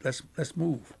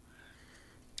move.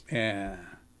 And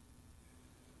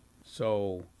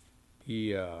so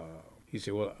he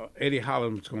said, well, Eddie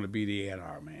Holland's going to be the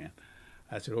A&R man.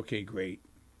 I said, okay, great.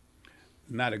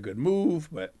 Not a good move,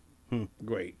 but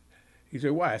great. He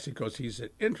said, why? I said, because he's an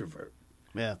introvert.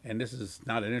 Yeah. And this is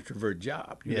not an introvert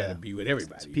job. You Yeah. got to be with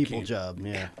everybody. It's a You people can't- job.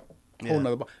 Yeah. Whole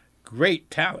nother great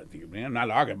talent, man. I'm not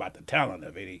arguing about the talent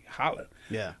of Eddie Holland.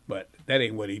 Yeah. But that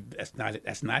ain't what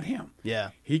that's not him.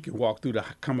 Yeah. He can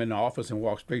come in the office and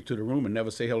walk straight to the room and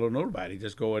never say hello to nobody.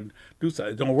 Just go and do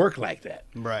something. It don't work like that.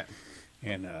 Right.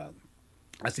 And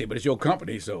I said, but it's your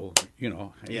company, so, He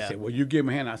Yeah. said, well, you give him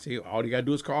a hand. I say, all you got to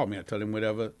do is call me. I tell him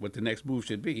what the next move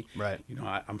should be. Right.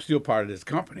 I'm still part of this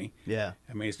company. Yeah.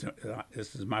 I mean,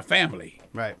 this is my family.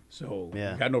 Right. So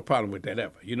Yeah. got no problem with that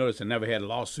ever. You notice I never had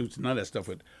lawsuits, none of that stuff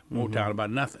with Motown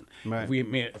about nothing. Right.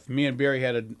 If me and Barry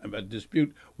had a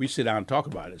dispute, we sit down and talk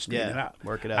about it, straighten Yeah, it out.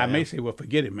 work it out, I may yeah. say, well,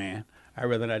 forget it, man. I'd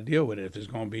rather not deal with it if it's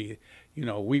going to be,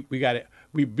 we got it.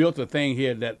 We built a thing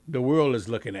here that the world is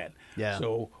looking at. Yeah.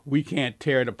 So we can't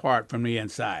tear it apart from the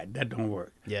inside. That don't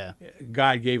work. Yeah.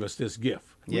 God gave us this gift.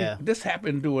 Yeah. This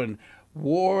happened during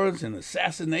wars and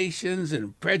assassinations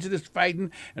and prejudice fighting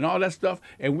and all that stuff,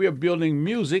 and we're building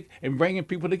music and bringing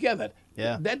people together.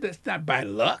 Yeah. That's not by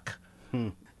luck.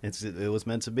 It was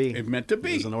meant to be. It meant to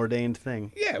be. It was an ordained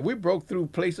thing. Yeah, we broke through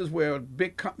places where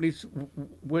big companies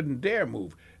wouldn't dare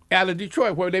move. Out of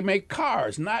Detroit, where they make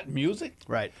cars, not music.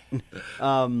 Right.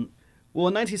 Well,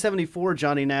 in 1974,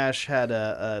 Johnny Nash had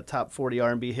a top 40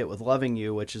 R&B hit with "Loving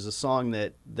You," which is a song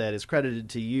that is credited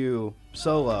to you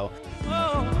solo.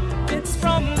 Oh, it's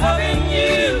from loving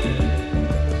you.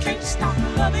 Can't stop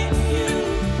loving you.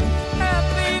 Ah,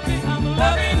 baby, I'm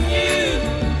loving you.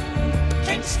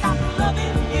 Can't stop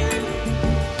loving you.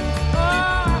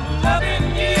 Oh, I'm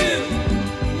loving you.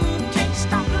 Can't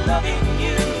stop loving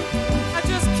you. I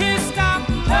just can't stop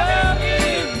loving you.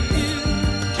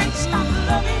 Can't stop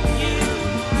loving you.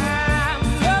 I'm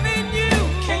loving you.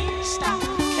 Can't stop,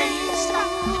 can't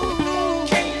stop,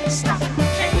 can't stop,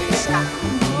 can't stop.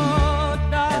 Oh,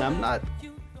 And darling. I'm not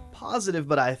positive,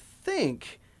 but I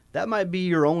think that might be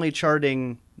your only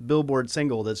charting Billboard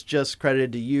single that's just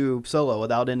credited to you solo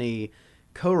without any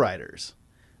co-writers.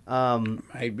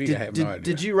 Maybe, I have no idea.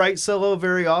 Did you write solo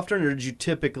very often, or did you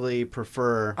typically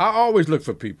prefer? I always look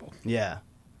for people. Yeah.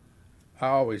 I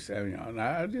always,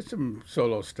 I did some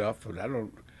solo stuff, but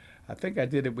I think I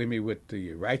did it with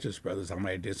the Righteous Brothers. I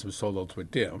might have did some solos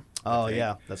with them. Oh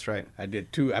yeah, that's right. I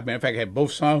did two. In fact, I had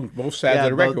both songs, both sides of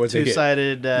the record was a hit.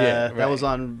 Two-sided. Yeah, That right. was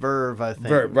on Verve, I think.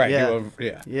 Verve, right? Yeah.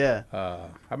 Yeah. Yeah.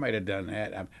 I might have done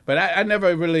that, but I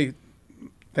never really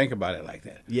think about it like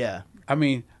that. Yeah. I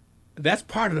mean, that's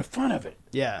part of the fun of it.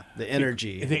 Yeah. The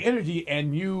energy. The energy,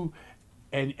 and you,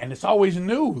 and it's always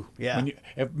new. Yeah. When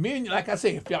if me and like I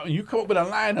say, if you come up with a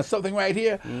line or something right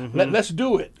here, let's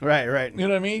do it. Right. Right. You know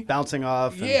what I mean? Bouncing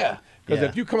off. and- Yeah. Because Yeah.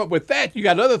 if you come up with that, you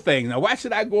got other things. Now, why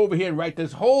should I go over here and write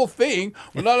this whole thing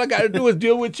when all I got to do is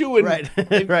deal with you? And,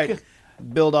 Right. Right.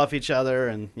 Build off each other,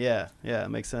 and yeah, it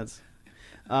makes sense.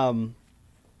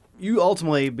 You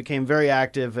ultimately became very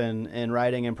active in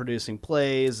writing and producing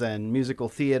plays and musical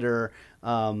theater.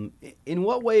 In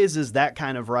what ways is that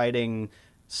kind of writing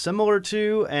similar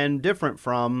to and different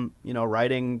from,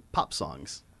 writing pop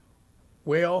songs?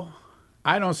 Well,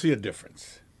 I don't see a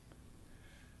difference.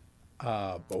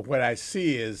 But what I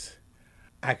see is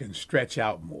I can stretch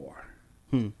out more.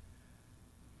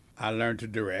 I learned to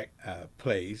direct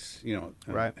plays,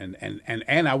 Right.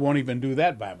 and I won't even do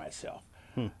that by myself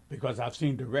because I've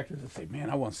seen directors that say, "Man,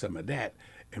 I want some of that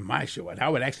in my show," and I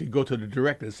would actually go to the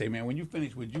director and say, "Man, when you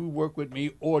finish, would you work with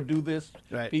me or do this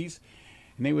Right. piece?"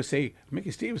 And they would say,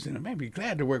 "Mickey Stevenson, man, be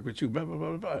glad to work with you." Blah blah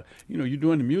blah blah. You're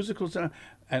doing the musicals, and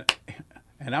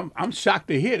I'm shocked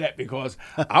to hear that because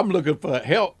I'm looking for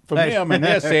help from Right. them, and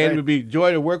they're saying Right. it would be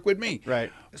joy to work with me.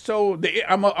 Right. So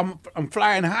I'm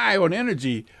flying high on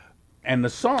energy, and the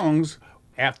songs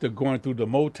after going through the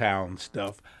Motown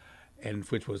stuff, and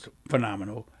which was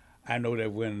phenomenal. I know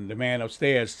that when the man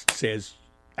upstairs says,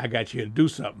 "I got you to do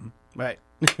something," Right.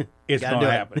 it's Gotta gonna do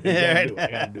it. happen. You gotta do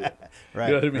it. Gotta do it. Right.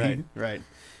 You know what I mean? Right.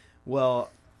 Well,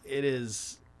 it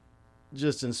is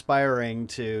just inspiring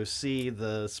to see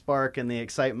the spark and the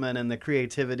excitement and the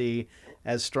creativity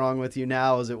as strong with you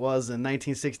now as it was in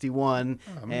 1961.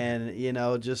 And,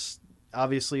 just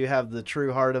obviously you have the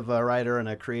true heart of a writer and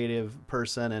a creative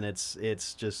person. And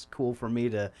it's just cool for me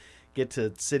to get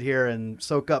to sit here and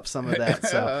soak up some of that.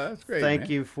 So That's great, thank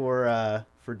man. you for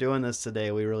doing this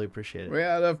today. We really appreciate it. Well,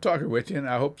 I love talking with you, and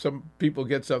I hope some people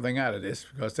get something out of this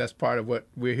because that's part of what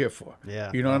we're here for.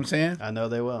 Yeah. You know what I'm saying? I know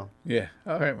they will. Yeah.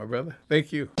 All right, my brother.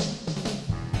 Thank you.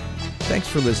 Thanks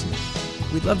for listening.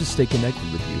 We'd love to stay connected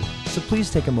with you, so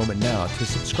please take a moment now to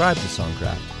subscribe to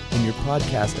Songcraft in your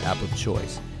podcast app of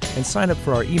choice and sign up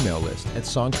for our email list at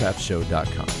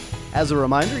songcraftshow.com. As a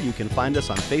reminder, you can find us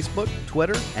on Facebook,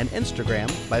 Twitter, and Instagram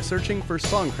by searching for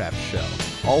Songcraft Show,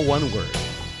 all one word.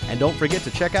 And don't forget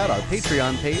to check out our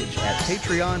Patreon page at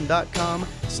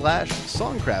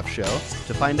patreon.com/songcraftshow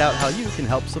to find out how you can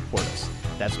help support us.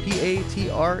 That's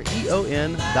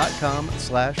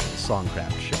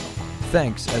patreon.com/songcraftshow.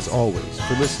 Thanks, as always,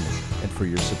 for listening and for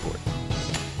your support.